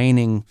 the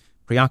reigning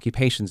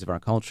preoccupations of our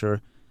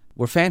culture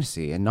were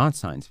fantasy and not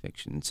science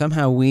fiction.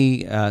 Somehow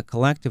we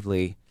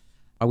collectively,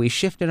 we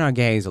shifted our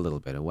gaze a little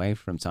bit away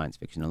from science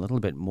fiction, a little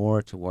bit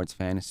more towards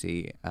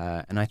fantasy.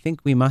 And I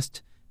think we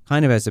must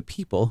kind of, as a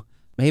people,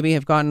 maybe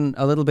have gotten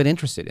a little bit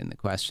interested in the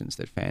questions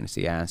that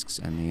fantasy asks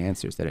and the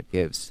answers that it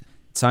gives.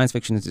 Science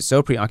fiction is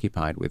so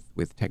preoccupied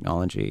with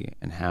technology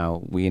and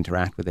how we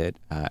interact with it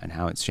and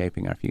how it's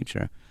shaping our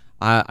future.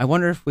 I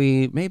wonder if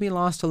we maybe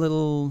lost a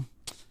little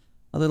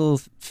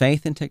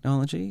faith in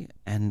technology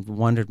and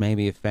wondered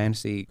maybe if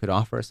fantasy could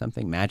offer us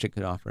something, magic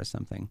could offer us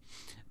something.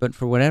 But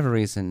for whatever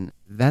reason,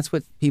 that's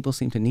what people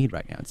seem to need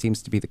right now. It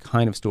seems to be the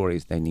kind of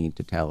stories they need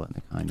to tell and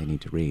the kind they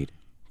need to read.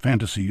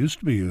 Fantasy used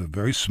to be a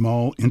very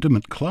small,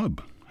 intimate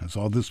club. Has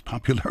all this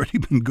popularity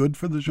been good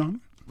for the genre?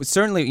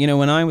 Certainly,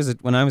 when I was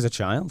a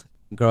child,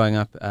 growing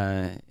up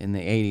in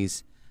the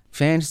 80s,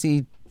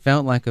 fantasy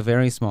felt like a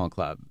very small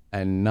club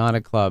and not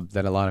a club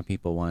that a lot of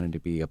people wanted to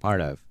be a part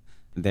of.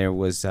 There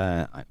was,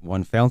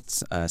 one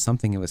felt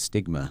something of a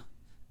stigma,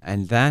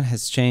 and that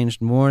has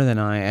changed more than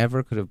I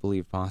ever could have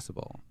believed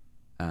possible.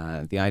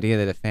 The idea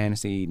that a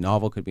fantasy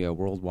novel could be a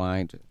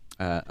worldwide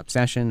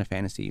obsession, a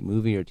fantasy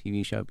movie or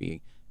TV show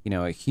be,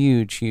 a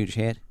huge, huge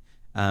hit,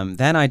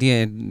 that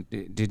idea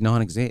did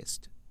not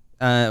exist.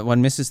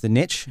 One misses the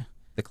niche,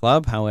 the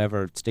club,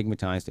 however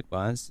stigmatized it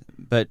was,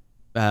 but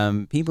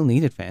people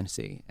needed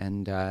fantasy,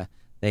 and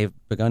they've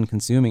begun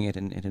consuming it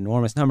in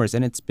enormous numbers,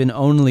 and it's been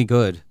only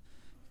good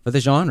for the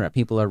genre.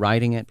 People are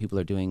writing it. People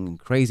are doing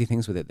crazy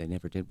things with it they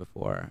never did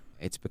before.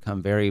 It's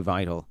become very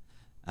vital.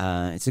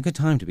 It's a good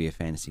time to be a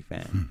fantasy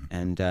fan,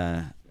 and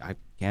I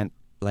can't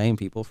blame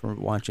people for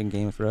watching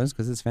Game of Thrones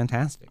because it's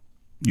fantastic.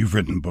 You've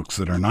written books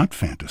that are not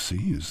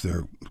fantasy. Is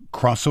there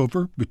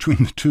crossover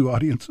between the two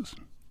audiences?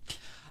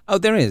 Oh,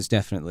 there is,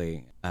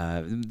 definitely.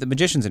 The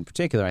Magicians in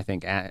particular, I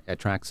think,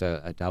 attracts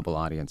a double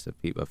audience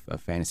of people,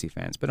 of fantasy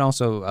fans, but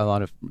also a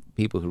lot of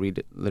people who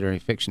read literary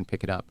fiction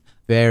pick it up.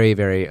 Very,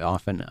 very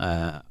often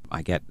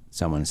I get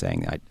someone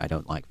saying, I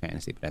don't like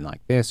fantasy, but I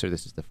like this, or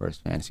this is the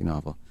first fantasy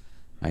novel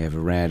I ever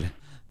read.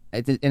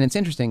 And it's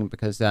interesting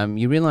because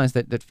you realize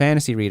that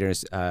fantasy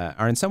readers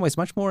are in some ways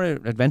much more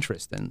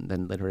adventurous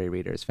than literary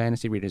readers.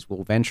 Fantasy readers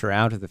will venture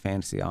out of the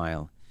fantasy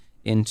aisle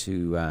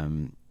into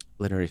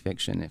literary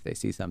fiction if they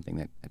see something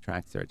that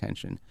attracts their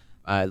attention.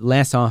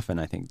 Less often,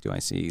 I think, do I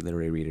see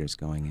literary readers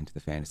going into the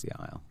fantasy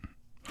aisle.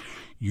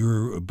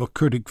 You're a book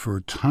critic for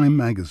Time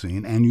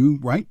magazine, and you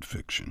write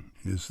fiction.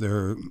 Is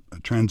there a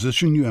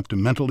transition you have to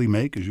mentally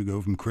make as you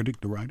go from critic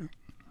to writer?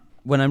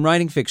 When I'm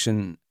writing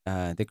fiction,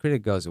 the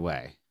critic goes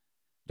away.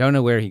 Don't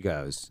know where he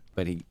goes,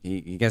 but he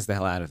gets the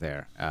hell out of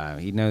there.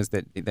 He knows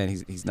that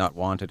he's not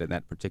wanted at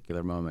that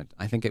particular moment.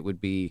 I think it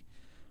would be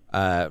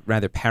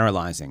rather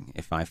paralyzing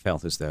if I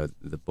felt as though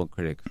the book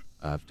critic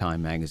of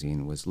Time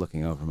magazine was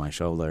looking over my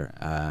shoulder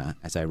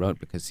as I wrote,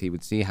 because he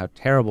would see how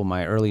terrible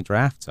my early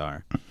drafts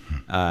are,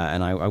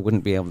 and I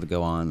wouldn't be able to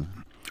go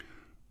on.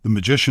 The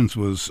Magicians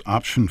was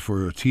optioned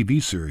for a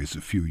TV series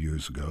a few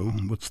years ago.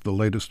 What's the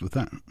latest with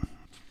that?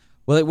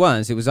 Well, it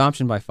was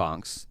optioned by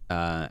Fox,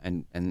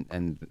 and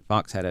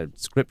Fox had a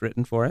script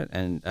written for it,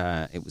 and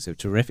it was a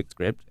terrific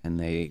script, and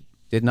they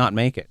did not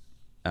make it.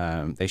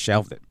 They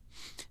shelved it.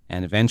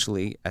 And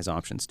eventually, as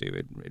options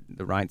do,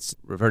 the rights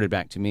reverted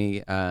back to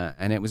me,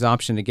 and it was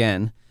optioned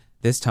again,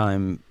 this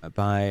time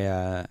by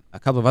a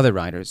couple of other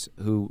writers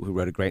who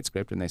wrote a great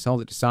script, and they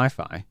sold it to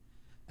Sci-Fi,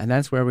 and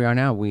that's where we are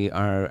now. We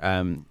are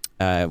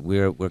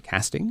we're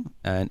casting,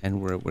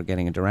 and we're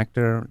getting a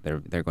director.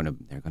 They're going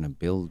to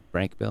build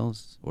break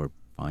bills or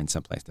find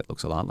someplace that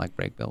looks a lot like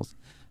break bills.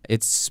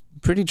 It's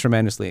pretty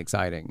tremendously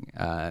exciting.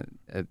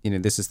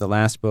 This is the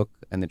last book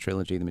in the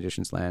trilogy, The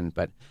Magician's Land,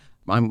 but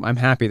I'm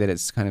happy that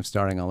it's kind of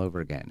starting all over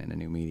again in a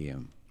new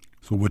medium.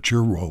 So what's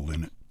your role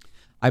in it?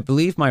 I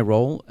believe my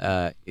role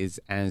I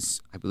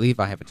believe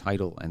I have a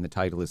title, and the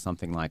title is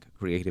something like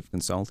creative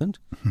consultant,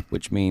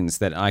 which means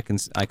that I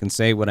can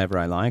say whatever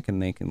I like,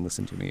 and they can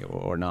listen to me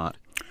or not.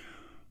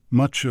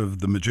 Much of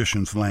The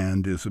Magician's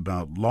Land is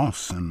about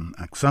loss and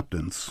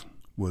acceptance.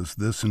 Was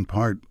this in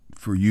part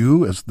for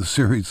you as the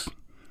series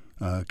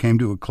came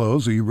to a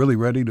close? Are you really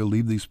ready to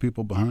leave these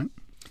people behind?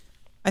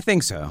 I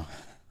think so.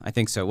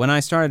 When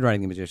I started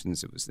writing The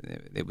Magicians,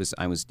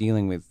 I was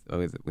dealing with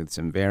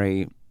some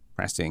very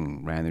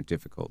pressing, rather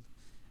difficult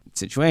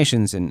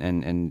situations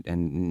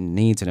and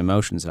needs and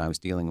emotions that I was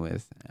dealing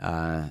with.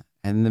 And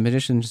The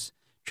Magicians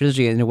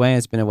trilogy, in a way,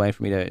 has been a way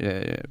for me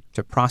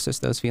to process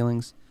those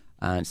feelings,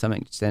 and to some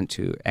extent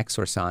to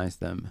exorcise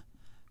them.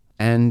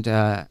 And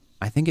I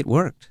think it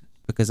worked,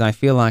 because I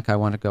feel like I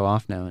want to go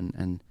off now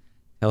and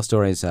tell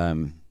stories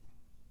in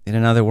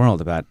another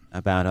world about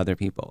other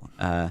people.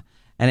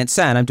 And it's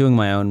sad. I'm doing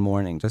my own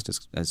mourning, just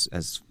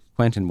as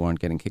Quentin mourned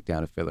getting kicked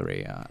out of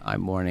Fillory.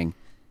 I'm mourning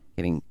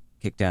getting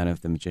kicked out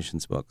of the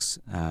Magician's books.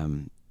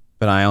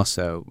 But I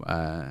also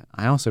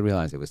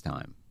realized it was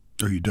time.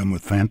 Are you done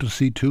with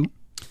fantasy too?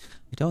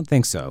 I don't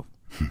think so.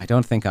 I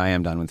don't think I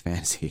am done with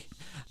fantasy.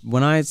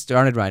 When I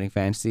started writing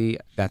fantasy,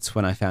 that's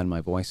when I found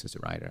my voice as a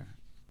writer.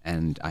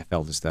 And I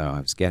felt as though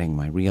I was getting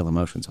my real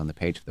emotions on the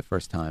page for the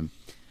first time.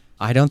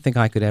 I don't think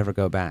I could ever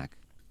go back.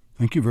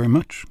 Thank you very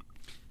much.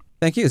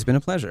 Thank you. It's been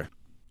a pleasure.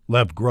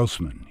 Lev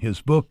Grossman.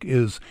 His book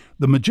is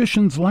The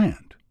Magician's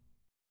Land.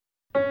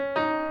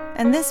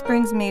 And this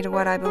brings me to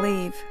what I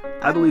believe.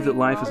 I believe that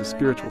life is a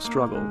spiritual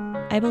struggle.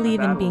 I believe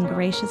in being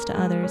gracious to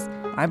others.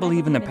 I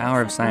believe in the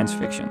power of science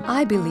fiction.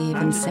 I believe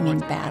in singing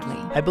badly.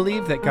 I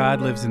believe that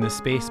God lives in the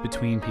space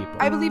between people.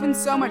 I believe in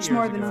so much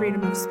more than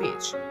freedom of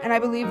speech, and I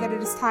believe that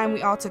it is time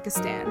we all took a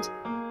stand.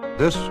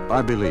 This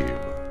I believe.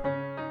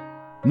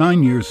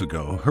 9 years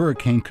ago,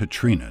 Hurricane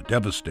Katrina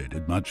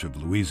devastated much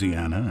of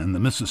Louisiana and the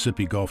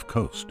Mississippi Gulf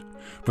Coast.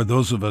 For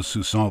those of us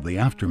who saw the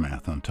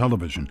aftermath on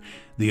television,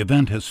 the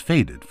event has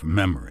faded from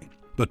memory.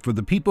 But for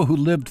the people who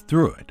lived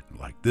through it,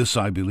 like this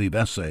I Believe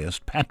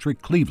essayist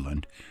Patrick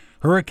Cleveland,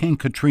 Hurricane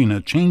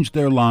Katrina changed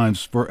their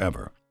lives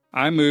forever.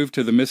 I moved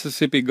to the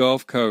Mississippi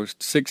Gulf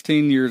Coast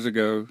 16 years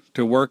ago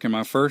to work in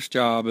my first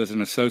job as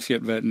an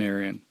associate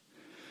veterinarian.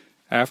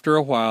 After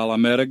a while, I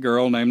met a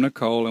girl named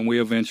Nicole, and we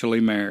eventually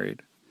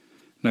married.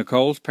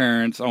 Nicole's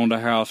parents owned a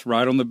house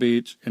right on the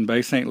beach in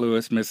Bay St.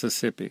 Louis,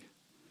 Mississippi.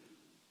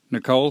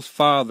 Nicole's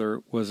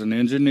father was an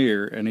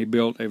engineer, and he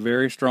built a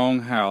very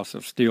strong house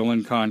of steel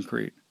and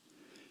concrete.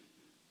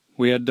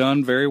 We had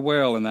done very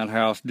well in that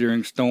house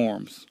during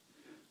storms,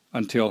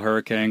 until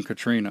Hurricane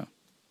Katrina.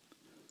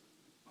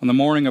 On the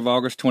morning of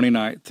August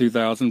 29,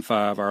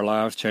 2005, our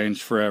lives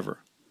changed forever.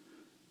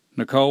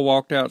 Nicole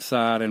walked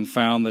outside and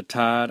found the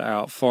tide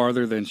out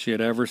farther than she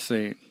had ever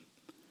seen.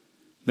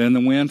 Then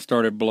the wind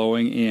started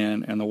blowing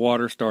in and the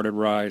water started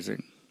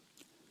rising.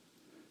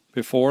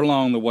 Before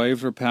long, the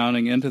waves were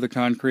pounding into the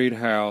concrete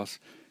house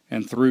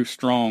and through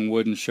strong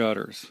wooden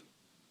shutters.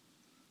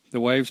 The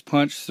waves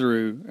punched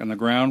through, and the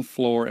ground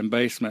floor and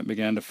basement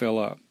began to fill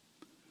up.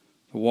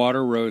 The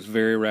water rose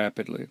very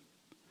rapidly.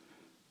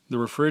 The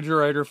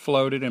refrigerator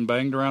floated and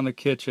banged around the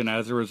kitchen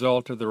as a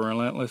result of the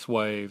relentless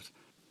waves.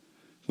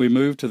 We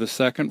moved to the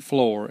second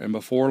floor, and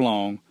before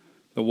long,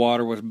 the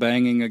water was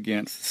banging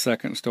against the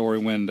second-story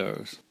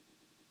windows.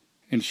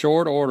 In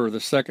short order, the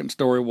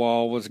second-story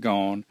wall was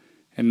gone,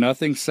 and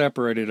nothing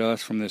separated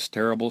us from this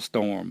terrible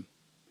storm.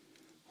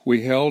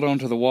 We held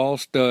onto the wall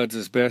studs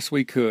as best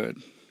we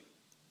could.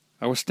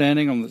 I was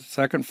standing on the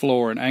second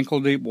floor in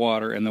ankle-deep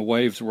water, and the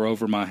waves were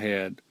over my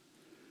head.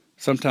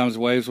 Sometimes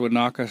waves would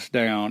knock us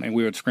down, and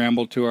we would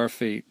scramble to our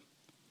feet.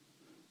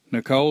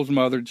 Nicole's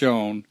mother,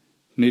 Joan,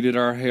 needed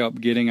our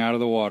help getting out of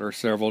the water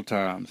several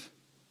times.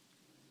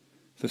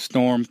 The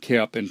storm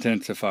kept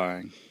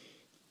intensifying.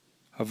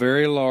 A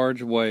very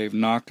large wave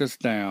knocked us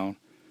down,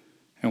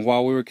 and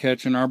while we were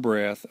catching our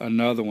breath,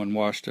 another one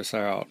washed us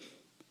out.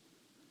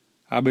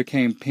 I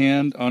became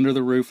pinned under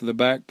the roof of the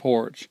back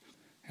porch,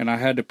 and I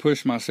had to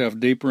push myself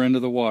deeper into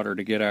the water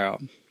to get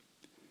out.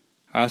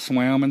 I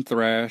swam and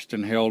thrashed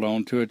and held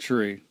on to a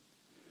tree.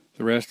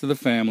 The rest of the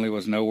family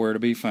was nowhere to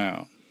be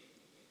found.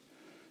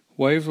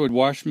 Waves would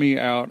wash me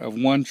out of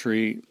one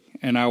tree,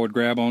 and I would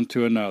grab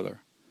onto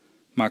another.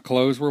 My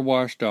clothes were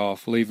washed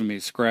off, leaving me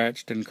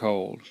scratched and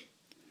cold.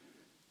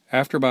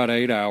 After about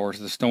 8 hours,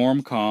 the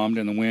storm calmed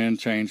and the wind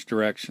changed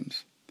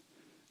directions.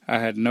 I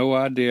had no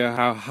idea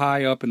how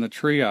high up in the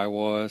tree I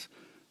was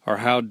or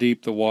how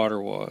deep the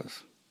water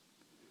was.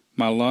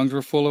 My lungs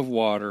were full of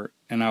water,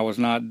 and I was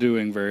not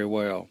doing very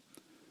well.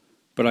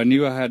 But I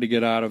knew I had to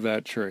get out of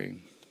that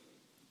tree.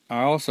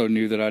 I also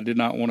knew that I did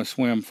not want to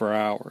swim for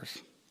hours.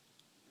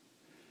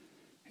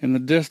 In the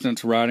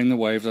distance, riding the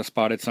waves, I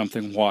spotted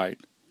something white.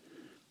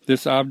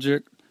 This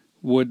object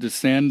would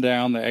descend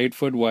down the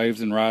 8-foot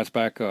waves and rise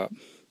back up.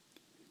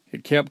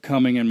 It kept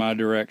coming in my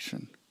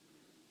direction.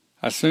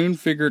 I soon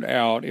figured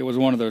out it was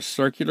one of those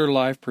circular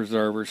life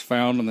preservers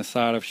found on the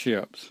side of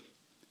ships.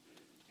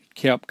 It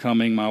kept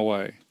coming my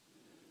way.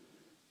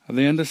 I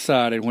then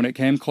decided when it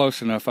came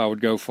close enough I would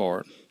go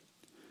for it.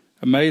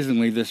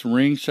 Amazingly, this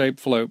ring-shaped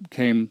float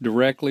came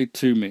directly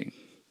to me.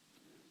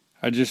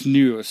 I just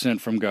knew it was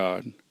sent from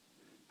God.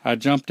 I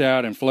jumped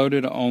out and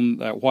floated on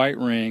that white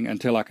ring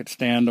until I could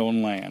stand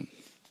on land.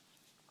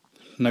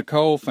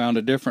 Nicole found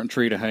a different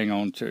tree to hang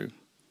on to.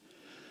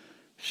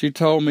 She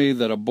told me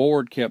that a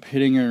board kept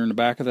hitting her in the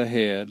back of the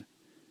head,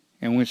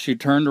 and when she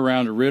turned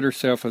around to rid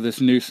herself of this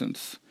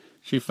nuisance,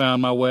 she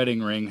found my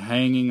wedding ring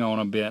hanging on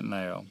a bent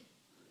nail.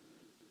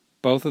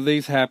 Both of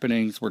these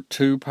happenings were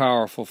too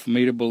powerful for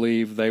me to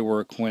believe they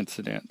were a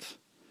coincidence.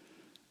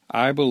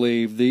 I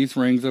believe these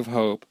rings of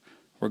hope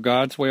were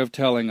God's way of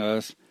telling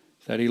us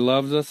that He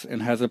loves us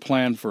and has a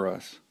plan for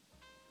us.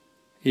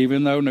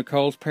 Even though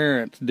Nicole's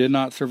parents did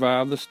not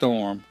survive the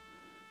storm,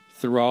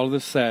 through all of the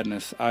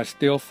sadness, I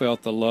still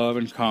felt the love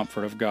and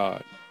comfort of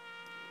God.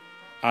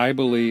 I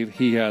believe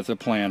He has a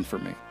plan for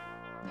me.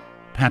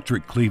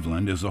 Patrick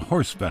Cleveland is a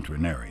horse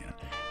veterinarian.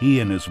 He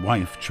and his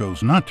wife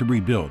chose not to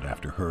rebuild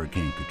after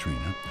Hurricane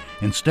Katrina.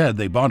 Instead,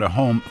 they bought a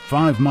home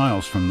 5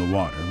 miles from the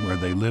water where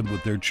they live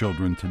with their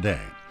children today.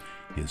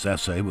 His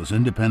essay was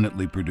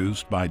independently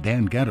produced by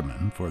Dan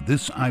Getterman for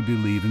This I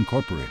Believe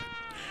Incorporated.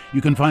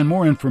 You can find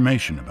more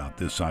information about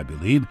This I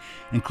Believe,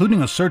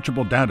 including a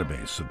searchable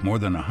database of more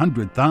than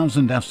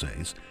 100,000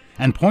 essays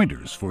and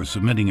pointers for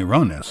submitting your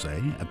own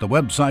essay at the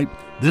website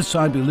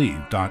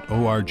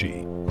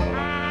thisibelieve.org.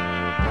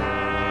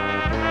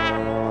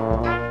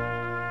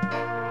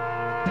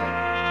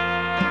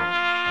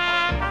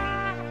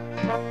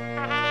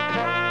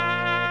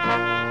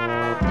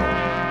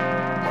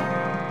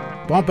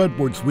 Bob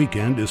Edwards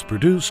Weekend is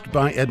produced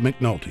by Ed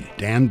McNulty,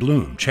 Dan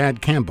Bloom,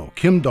 Chad Campbell,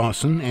 Kim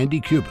Dawson, Andy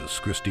Cubis,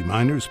 Christy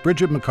Miners,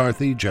 Bridget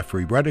McCarthy,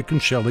 Jeffrey Reddick,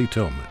 and Shelley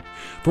Tillman.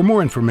 For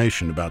more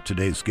information about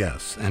today's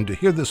guests and to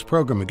hear this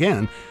program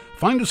again,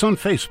 find us on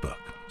Facebook.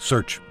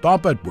 Search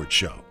Bob Edwards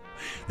Show.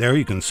 There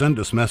you can send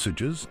us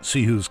messages,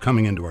 see who's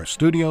coming into our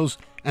studios,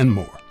 and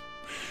more.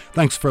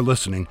 Thanks for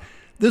listening.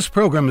 This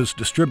program is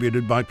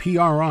distributed by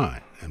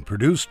PRI and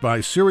produced by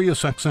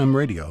SiriusXM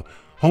Radio,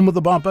 home of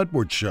the Bob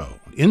Edwards Show.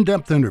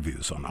 In-depth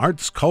interviews on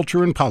arts,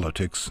 culture, and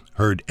politics,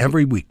 heard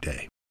every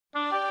weekday.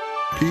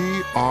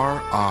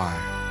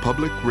 PRI,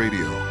 Public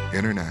Radio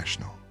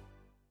International.